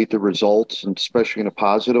can relate the results, and especially in a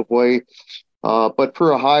positive way. But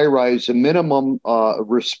for a high-rise, a minimum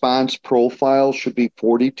response profile should be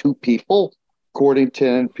 42 people, according to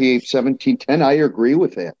NFPA 1710. I agree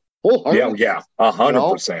with that. Yeah,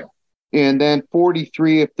 100%. And then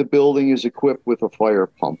 43 if the building is equipped with a fire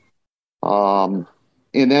pump. And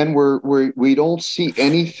then we don't see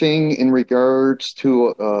anything in regards to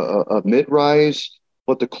a mid-rise,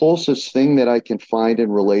 but the closest thing that I can find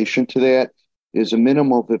in relation to that is a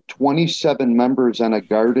minimum of 27 members on a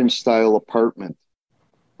garden-style apartment.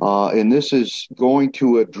 And this is going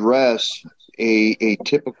to address a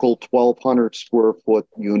typical 1,200 square foot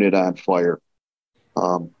unit on fire.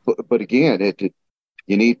 But again,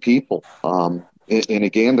 you need people. And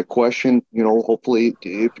again, the question, hopefully,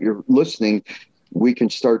 if you're listening, we can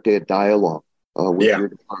start that dialogue with your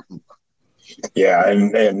department. Yeah,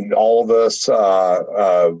 and all of us,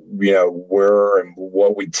 where and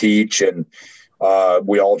what we teach, and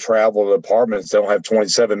we all travel to departments. They don't have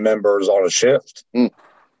 27 members on a shift.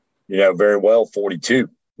 Very well 42.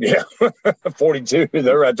 Yeah, 42.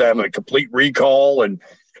 They're at having a complete recall and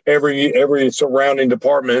every surrounding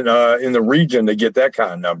department in the region to get that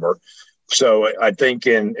kind of number. So I think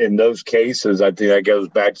in those cases, I think that goes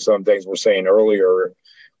back to some things we're saying earlier.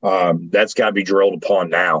 That's got to be drilled upon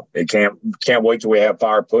now. It can't wait till we have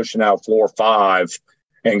fire pushing out floor 5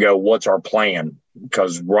 and go, what's our plan?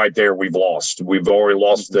 Because right there we've lost. We've already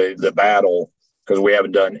lost the battle because we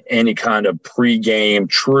haven't done any kind of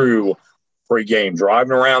true pregame,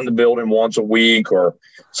 driving around the building once a week or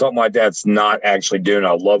something like that's not actually doing.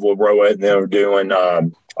 I love what Rohit and them are doing.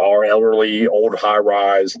 Our elderly, old high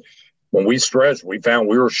rise. When we stretched, we found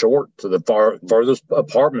we were short to the furthest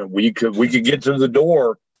apartment. We could get to the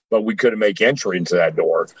door, but we couldn't make entry into that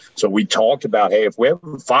door. So we talked about, hey, if we have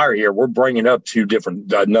a fire here, we're bringing up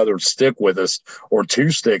another stick with us, or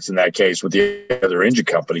 2 sticks in that case with the other engine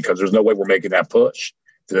company, because there's no way we're making that push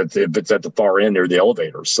if it's at the far end or the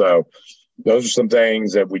elevator. So those are some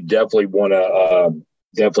things that we definitely want to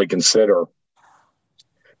definitely consider.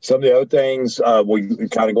 Some of the other things, we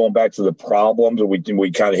kind of going back to the problems,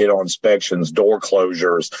 we kind of hit on inspections, door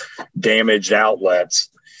closures, damaged outlets.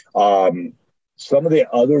 Some of the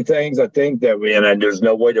other things I think that and there's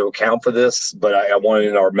no way to account for this, but I want it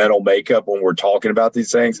in our mental makeup when we're talking about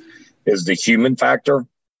these things, is the human factor.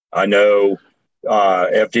 I know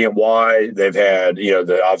FDNY, they've had,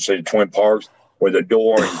 obviously the Twin Parks, where the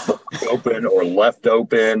door is open or left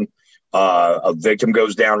open. A victim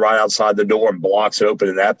goes down right outside the door and blocks it open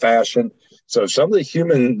in that fashion. So some of the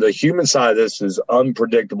human side of this is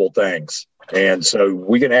unpredictable things. And so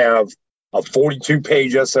we can have a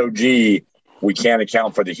 42-page SOG. We can't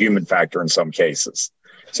account for the human factor in some cases.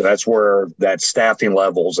 So that's where that staffing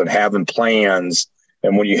levels and having plans.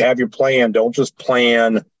 And when you have your plan, don't just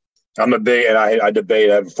plan. I'm a big, and I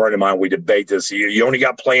debate, I have a friend of mine, we debate this. You only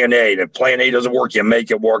got plan A, and if plan A doesn't work, you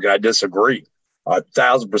make it work. And I disagree.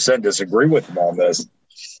 1,000% disagree with him on this.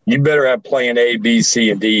 You better have plan A, B, C,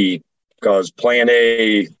 and D, because plan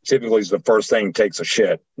A typically is the first thing that takes a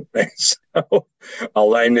shit. So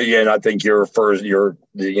I'll end again. I think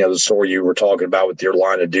the story you were talking about with your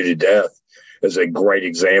line of duty death is a great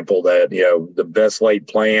example that, the best laid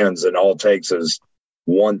plans and all it takes is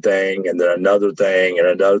one thing and then another thing and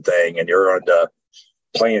another thing, and you're on the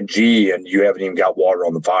plan G and you haven't even got water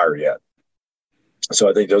on the fire yet. So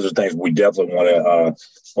I think those are things we definitely want to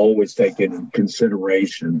always take in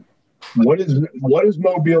consideration. What is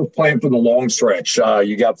Mobile's plan for the long stretch?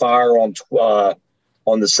 You got fire on the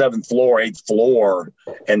 7th floor, 8th floor,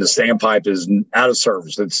 and the standpipe is out of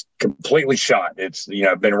service. It's completely shot. It's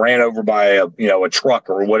been ran over by a truck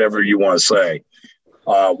or whatever you want to say.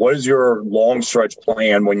 What is your long stretch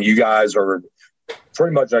plan when you guys are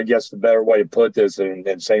pretty much, I guess the better way to put this,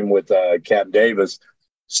 and same with Captain Davis,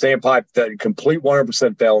 standpipe, that complete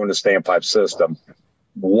 100% failure in the standpipe system.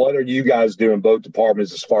 What are you guys doing, both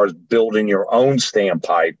departments, as far as building your own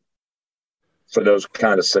standpipe for those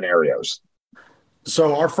kind of scenarios?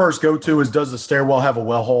 So our first go-to is, does the stairwell have a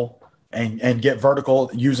well hole? and get vertical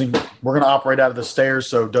using. We're going to operate out of the stairs.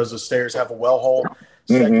 So does the stairs have a well hole?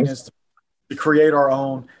 Second is to create our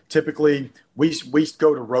own. Typically, we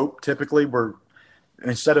go to rope. Typically,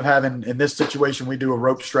 instead of having, in this situation, we do a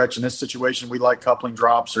rope stretch. In this situation, we like coupling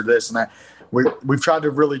drops or this and that. We've tried to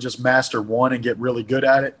really just master one and get really good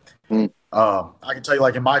at it. I can tell you,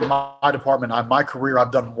 like in my department, my career,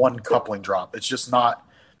 I've done one coupling drop. It's just not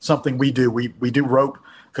something we do. We do rope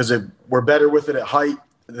because we're better with it at height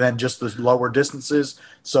than just the lower distances.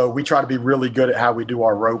 So we try to be really good at how we do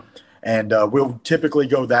our rope. And we'll typically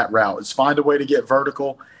go that route. It's find a way to get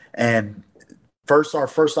vertical. And our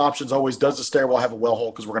first option is always, does the stairwell have a well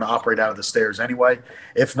hole? Because we're going to operate out of the stairs anyway.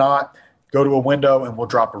 If not, go to a window and we'll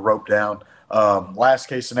drop a rope down. Last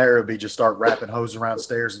case scenario would be just start wrapping hose around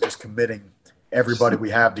stairs and just committing everybody we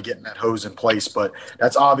have to getting that hose in place. But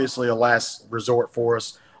that's obviously a last resort for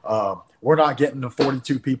us. We're not getting to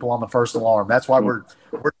 42 people on the first alarm. That's why we're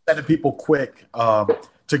sending people quick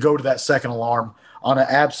to go to that second alarm. On an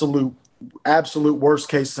absolute worst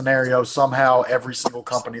case scenario, somehow every single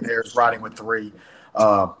company there is riding with 3.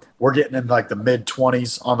 We're getting in like the mid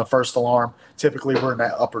 20s on the first alarm. Typically, we're in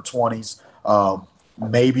that upper 20s,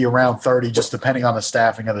 maybe around 30, just depending on the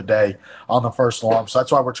staffing of the day on the first alarm. So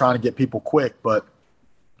that's why we're trying to get people quick. But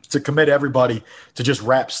to commit everybody to just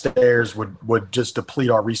wrap stairs would just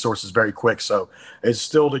deplete our resources very quick. So it's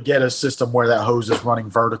still to get a system where that hose is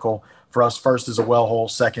running vertical. For us, first is a well hole.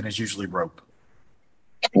 Second is usually rope.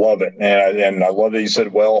 Love it, and I love that you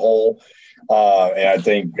said well hole. And I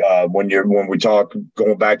think when we talk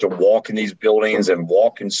going back to walking these buildings and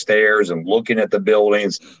walking stairs and looking at the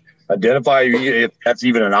buildings, identify if that's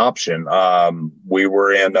even an option. We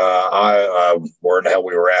were in where the hell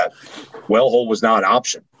we were at. Well hole was not an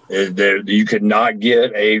option. You could not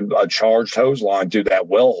get a charged hose line through that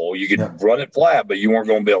well hole. You could run it flat, but you weren't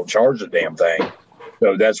going to be able to charge the damn thing.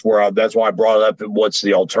 So that's why I brought up what's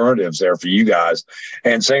the alternatives there for you guys.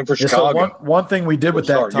 And same for Chicago. So one thing we did with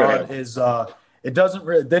that, Todd, is it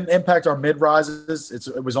didn't impact our mid-rises.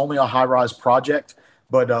 It was only a high-rise project.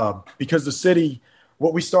 But because the city,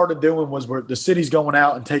 what we started doing was the city's going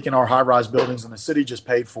out and taking our high-rise buildings, and the city just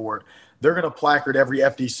paid for it. They're going to placard every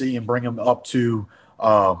FDC and bring them up to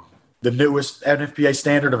the newest NFPA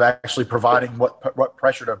standard of actually providing what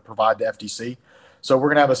pressure to provide to FDC. So we're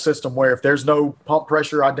going to have a system where if there's no pump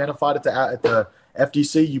pressure identified at the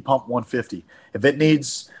FDC, you pump 150. If it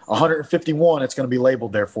needs 151, it's going to be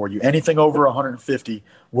labeled there for you. Anything over 150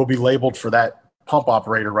 will be labeled for that pump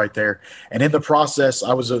operator right there. And in the process,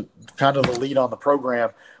 I was kind of the lead on the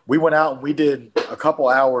program. We went out and we did a couple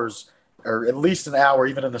hours, or at least an hour,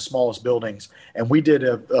 even in the smallest buildings. And we did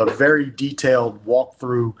a very detailed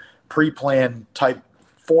walkthrough, pre-planned type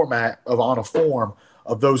format on a form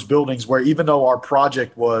of those buildings, where even though our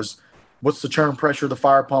project was what's the churn pressure of the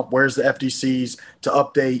fire pump, where's the FDCs, to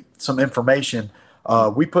update some information,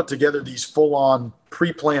 we put together these full-on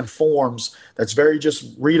pre-planned forms that's very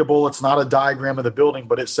just readable. It's not a diagram of the building,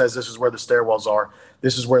 but it says this is where the stairwells are,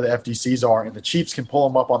 this is where the FDCs are, and the chiefs can pull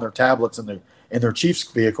them up on their tablets in their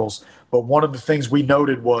chiefs vehicles. But one of the things we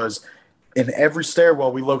noted was in every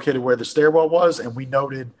stairwell, we located where the stairwell was, and we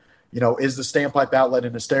noted, is the standpipe outlet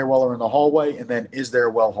in the stairwell or in the hallway? And then is there a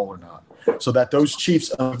well hole or not? So that those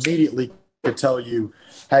chiefs immediately could tell you,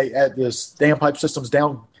 hey, at this standpipe system's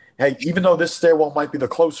down. Hey, even though this stairwell might be the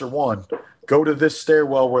closer one, go to this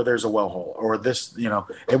stairwell where there's a well hole, or this,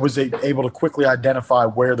 it was able to quickly identify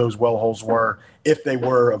where those well holes were, if they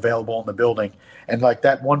were available in the building. And like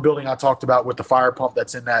that one building I talked about with the fire pump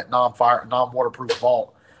that's in that non-waterproof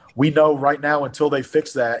vault, we know right now, until they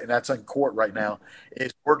fix that, and that's in court right now,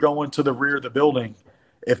 is we're going to the rear of the building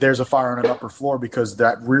if there's a fire on an upper floor, because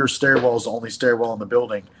that rear stairwell is the only stairwell in the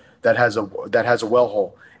building that has a well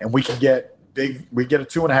hole. And we get a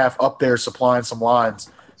 2.5 up there supplying some lines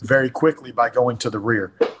very quickly by going to the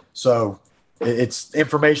rear. So it's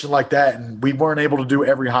information like that. And we weren't able to do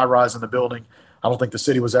every high rise in the building. I don't think the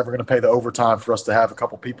city was ever going to pay the overtime for us to have a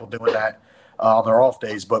couple people doing that on their off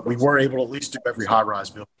days, but we were able to at least do every high rise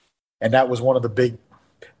building. And that was one of the big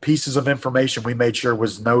pieces of information we made sure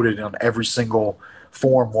was noted on every single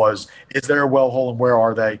form was, is there a well hole and where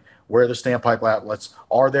are they? Where are the standpipe outlets?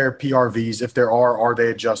 Are there PRVs? If there are they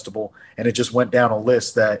adjustable? And it just went down a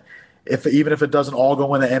list that even if it doesn't all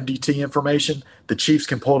go in the MDT information, the chiefs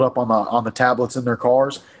can pull it up on the tablets in their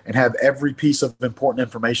cars and have every piece of important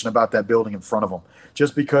information about that building in front of them,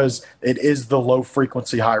 just because it is the low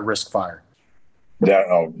frequency, high risk fire.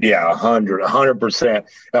 Yeah, 100%.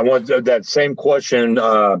 I want that same question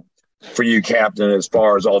for you, Captain, as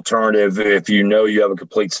far as alternative. If you know you have a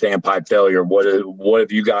complete standpipe failure, what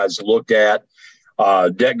have you guys looked at?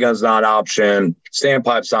 Deck gun's not an option.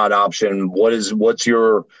 Standpipe's not an option. What's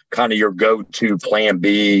your kind of your go-to plan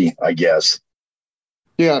B, I guess?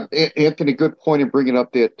 Yeah, Anthony, good point in bringing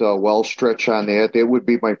up that well stretch on that. That would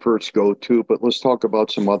be my first go-to, but let's talk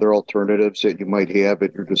about some other alternatives that you might have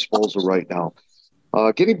at your disposal right now.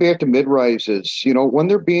 Getting back to mid-rises, when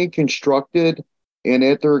they're being constructed and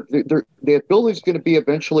that building's going to be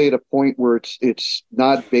eventually at a point where it's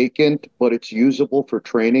not vacant, but it's usable for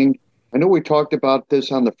training. I know we talked about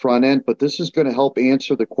this on the front end, but this is going to help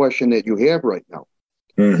answer the question that you have right now.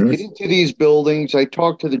 Mm-hmm. Get into these buildings. I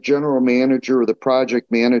talked to the general manager or the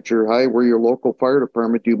project manager. Hi, we're your local fire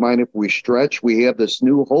department. Do you mind if we stretch? We have this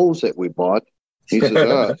new hose that we bought. He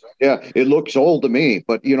says, yeah, it looks old to me,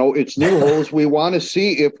 but it's new hose. We want to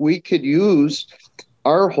see if we could use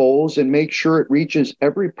our hose and make sure it reaches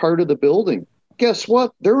every part of the building. Guess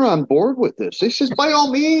what? They're on board with this. They says, by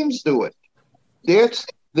all means, do it. That's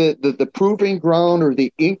the proving ground or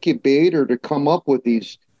the incubator to come up with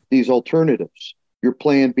these alternatives. Your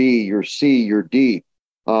plan B, your C, your D.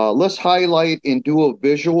 Let's highlight and do a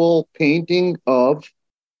visual painting of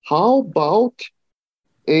how about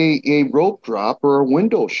a rope drop or a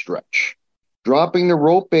window stretch. Dropping the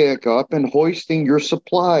rope back up and hoisting your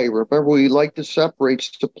supply. Remember, we like to separate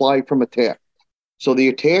supply from attack. So the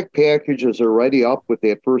attack packages are already up with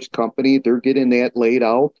that first company. They're getting that laid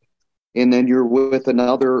out. And then you're with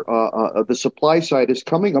another, the supply side is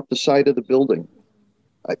coming up the side of the building.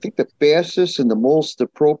 I think the fastest and the most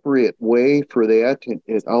appropriate way for that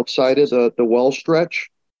outside of the well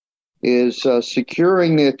stretch is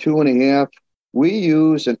securing that 2.5. We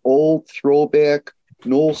use an old throwback,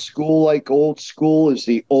 an old school, like old school is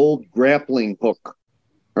the old grappling hook.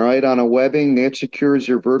 All right, on a webbing that secures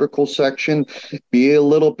your vertical section. Be a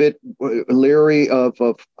little bit leery of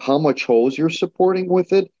how much hose you're supporting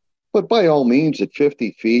with it. But by all means, at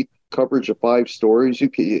 50 feet, coverage of 5 stories,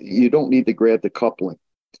 you don't need to grab the coupling.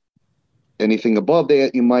 Anything above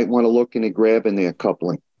that, you might want to look into grabbing that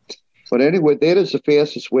coupling. But anyway, that is the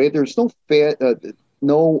fastest way. There's no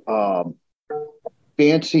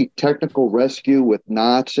fancy technical rescue with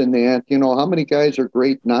knots in that. How many guys are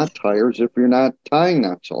great knot tiers if you're not tying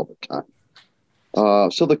knots all the time?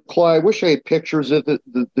 So the claw, I wish I had pictures of it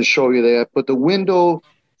to show you that, but the window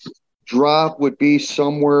drop would be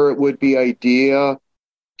somewhere. It would be idea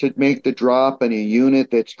to make the drop in a unit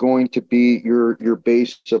that's going to be your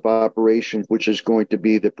base of operations, which is going to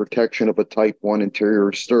be the protection of a Type 1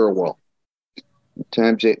 interior stairwell.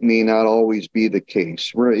 Sometimes it may not always be the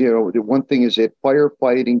case. The one thing is that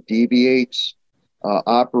firefighting deviates,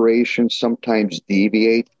 operations sometimes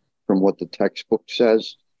deviate from what the textbook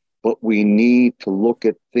says, but we need to look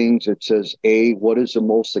at things that says, A, what is the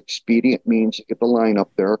most expedient means to get the line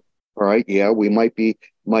up there? All right, yeah, we might be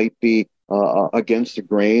against the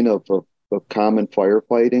grain of common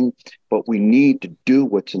firefighting, but we need to do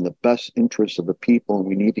what's in the best interest of the people, and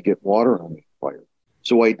we need to get water on the fire.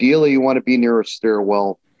 So ideally, you want to be near a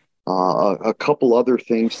stairwell. A couple other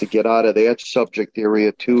things to get out of that subject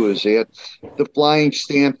area too is that the flying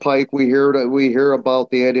standpipe. We hear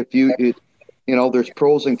about that. There's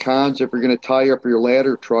pros and cons if you're going to tie up your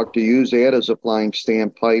ladder truck to use that as a flying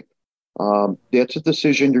standpipe. That's a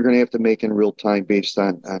decision you're going to have to make in real time based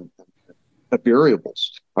on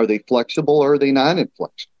variables. Are they flexible or are they not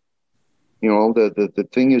inflexible? The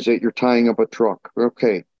thing is that you're tying up a truck.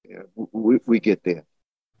 Okay, we get that.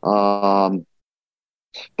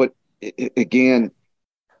 But again,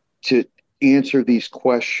 to answer these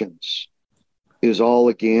questions is all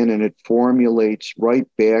again, and it formulates right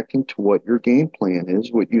back into what your game plan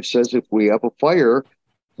is. What you says, if we have a fire,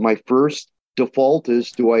 my first default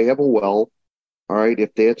is, do I have a well? All right.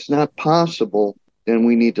 If that's not possible, then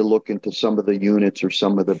we need to look into some of the units or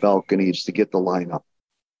some of the balconies to get the line up.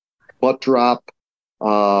 Butt drop,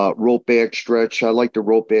 rope back stretch. I like the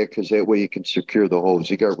rope back because that way you can secure the hose.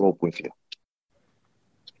 You got rope with you.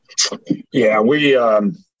 Yeah,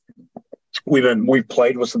 we've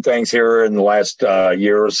played with some things here in the last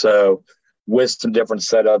year or so with some different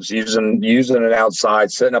setups, using it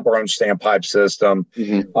outside, setting up our own standpipe system,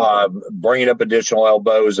 bringing up additional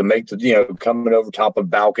elbows and coming over top of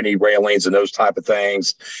balcony railings and those type of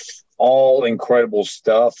things. All incredible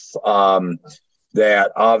stuff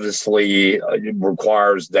that obviously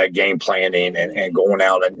requires that game planning and going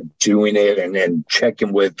out and doing it and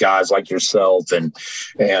checking with guys like yourself and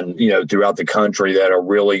throughout the country that are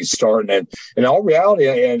really starting it. In all reality,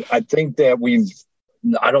 and I think that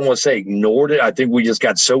I don't want to say ignored it. I think we just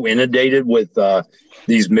got so inundated with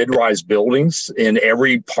these mid-rise buildings in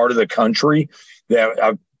every part of the country that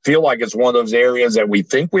I feel like it's one of those areas that we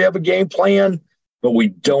think we have a game plan, but we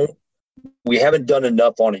don't we haven't done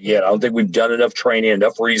enough on it yet. I don't think we've done enough training,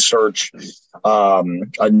 enough research,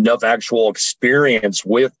 enough actual experience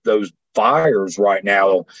with those fires right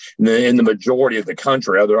now in the majority of the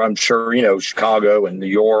country. I'm sure, Chicago and New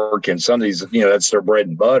York and some of these, that's their bread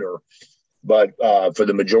and butter. But for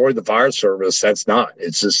the majority of the fire service, that's not.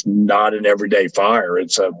 It's just not an everyday fire.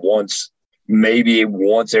 It's maybe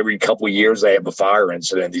once every couple of years they have a fire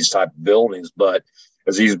incident in these type of buildings. But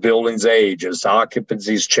as these buildings age, as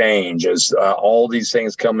occupancies change, as all these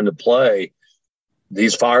things come into play,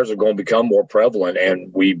 these fires are going to become more prevalent,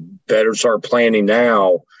 and we better start planning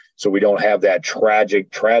now so we don't have that tragic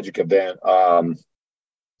event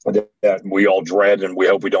that we all dread, and we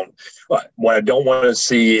hope we don't. What I don't want to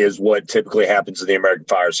see is what typically happens in the American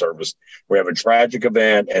Fire Service. We have a tragic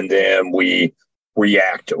event, and then we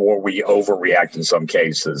react, or we overreact in some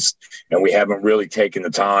cases, and we haven't really taken the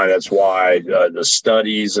time. That's why the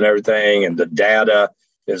studies and everything and the data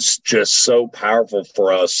is just so powerful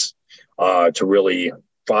for us to really,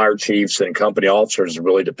 fire chiefs and company officers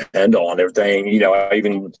really depend on everything. I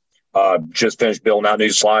even just finished building out new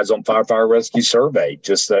slides on Fire Rescue Survey.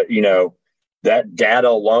 Just that, that data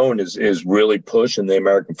alone is really pushing the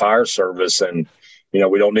American Fire Service, and we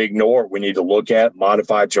don't need to ignore it. We need to look at,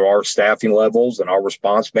 modify to our staffing levels and our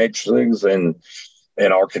response matrices and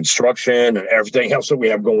our construction and everything else that we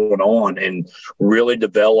have going on, and really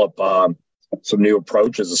develop some new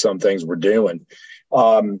approaches to some things we're doing.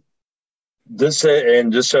 This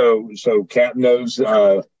and just so Cap knows,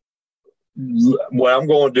 what I'm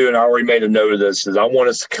going to do, and I already made a note of this, is I want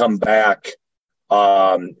us to come back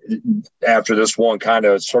after this one kind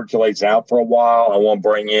of circulates out for a while. I want to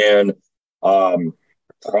bring in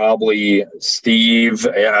probably Steve.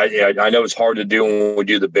 I know it's hard to do when we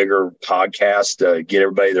do the bigger podcast to get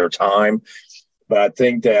everybody their time, but I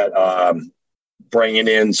think that bringing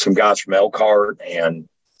in some guys from Elkhart and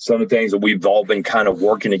some of the things that we've all been kind of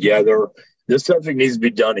working together, this subject needs to be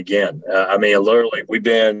done again. Literally, we've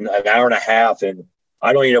been an hour and a half, and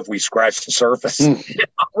I don't even know if we scratched the surface.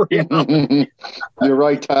 You're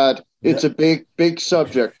right, Todd. It's a big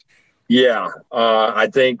subject. Yeah, I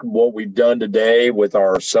think what we've done today with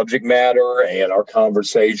our subject matter and our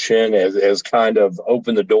conversation has kind of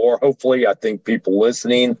opened the door. Hopefully, I think people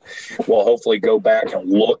listening will hopefully go back and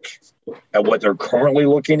look at what they're currently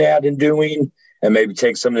looking at and doing, and maybe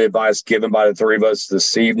take some of the advice given by the three of us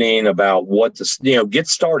this evening about what to, get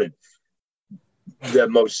started. The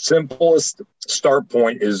most simplest start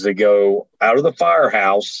point is to go out of the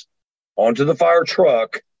firehouse onto the fire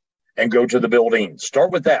truck and go to the building. Start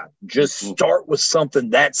with that. Just start with something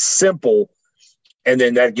that simple, and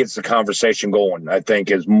then that gets the conversation going. I think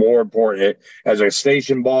is more important. As a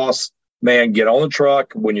station boss, man, get on the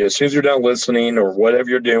truck as soon as you're done listening or whatever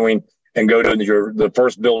you're doing, and go to the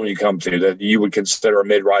first building you come to that you would consider a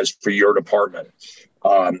mid-rise for your department.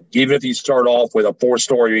 Even if you start off with a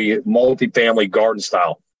 4-story multifamily garden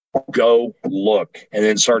style, go look and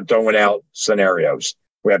then start throwing out scenarios.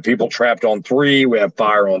 We have people trapped on 3, we have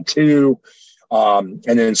fire on 2, and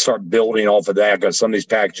then start building off of that, because some of these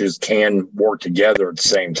packages can work together at the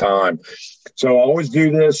same time. So I always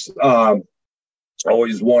do this.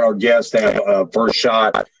 Always want our guests to have a first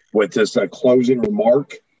shot with this closing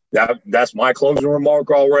remark. That's my closing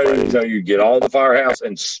remark already. So you get all the firehouse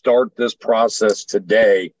and start this process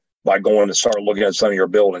today by going to start looking at some of your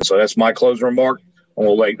buildings. So that's my closing remark. I'm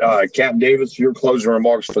going to let Captain Davis, your closing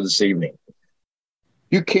remarks for this evening.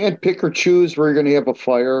 You can't pick or choose where you're going to have a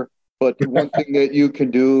fire, but the one thing that you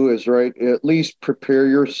can do is, at least prepare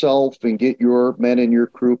yourself and get your men and your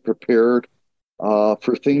crew prepared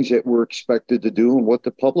for things that we're expected to do and what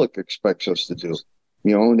the public expects us to do.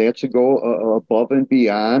 And that's to go above and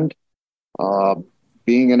beyond.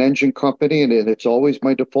 Being an engine company, and it's always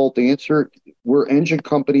my default answer, we're engine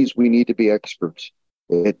companies, we need to be experts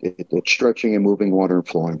at stretching and moving water and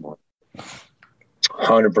flowing water.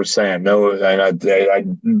 100%. No, and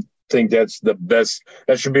I think that's the best.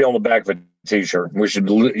 That should be on the back of a T-shirt. We should,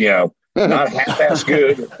 not half-ass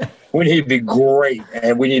good. We need to be great,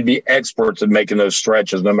 and we need to be experts at making those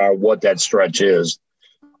stretches, no matter what that stretch is.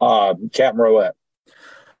 Captain Rowett.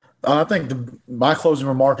 I think my closing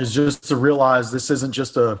remark is just to realize this isn't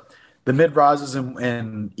just the mid-rises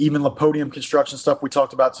and even the podium construction stuff we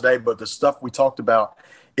talked about today, but the stuff we talked about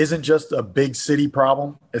isn't just a big city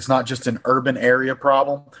problem. It's not just an urban area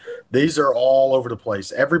problem. These are all over the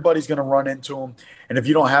place. Everybody's going to run into them. And if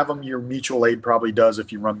you don't have them, your mutual aid probably does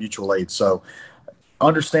if you run mutual aid. So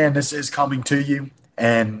understand this is coming to you,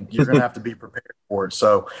 and you're going to have to be prepared for it.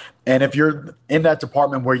 So, and if you're in that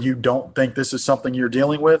department where you don't think this is something you're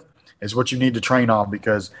dealing with, is what you need to train on,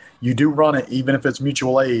 because you do run it, even if it's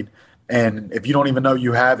mutual aid, And if you don't even know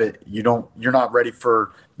you have it, you're not ready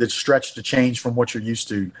for the stretch to change from what you're used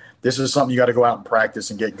to. This is something you got to go out and practice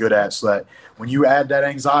and get good at, so that when you add that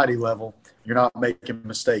anxiety level, you're not making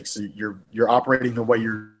mistakes. You're operating the way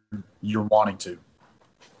you're wanting to.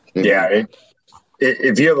 Yeah.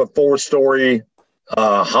 If you have a 4-story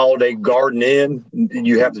Holiday Garden Inn,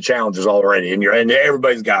 you have the challenges already, and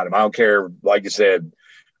everybody's got them. I don't care, like you said,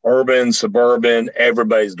 urban, suburban,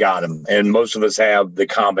 everybody's got them, and most of us have the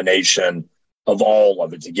combination of all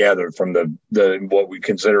of it together, from the what we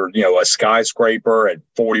consider, a skyscraper at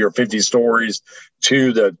 40 or 50 stories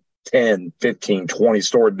to the 10, 15,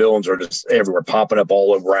 20-story buildings are just everywhere, popping up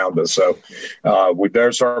all around us. So we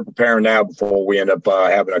better start preparing now before we end up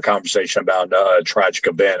having a conversation about a tragic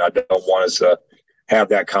event. I don't want us to have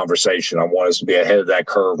that conversation. I want us to be ahead of that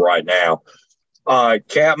curve right now.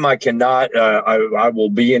 Captain, I cannot. I will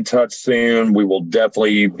be in touch soon. We will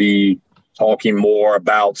definitely be talking more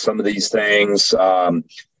about some of these things. I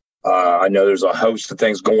know there's a host of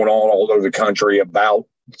things going on all over the country about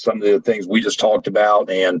some of the things we just talked about,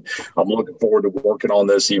 and I'm looking forward to working on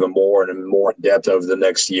this even more and more in depth over the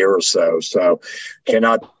next year or so. So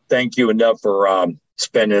cannot thank you enough for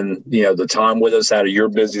spending the time with us out of your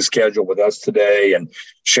busy schedule with us today and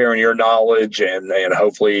sharing your knowledge, and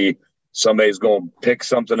hopefully somebody's going to pick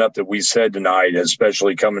something up that we said tonight,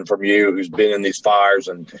 especially coming from you, who's been in these fires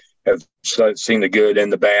and have seen the good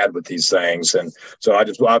and the bad with these things. And so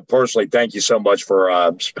I personally thank you so much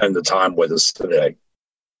for spending the time with us today.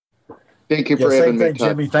 Thank you for having me,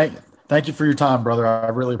 Jimmy. Thank you for your time, brother. I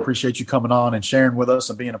really appreciate you coming on and sharing with us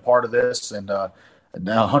and being a part of this, and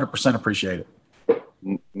 100% appreciate it.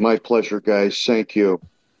 My pleasure, guys. Thank you.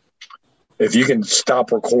 If you can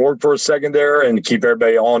stop record for a second there and keep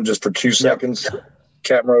everybody on just for 2 seconds,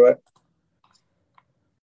 Captain Rowett.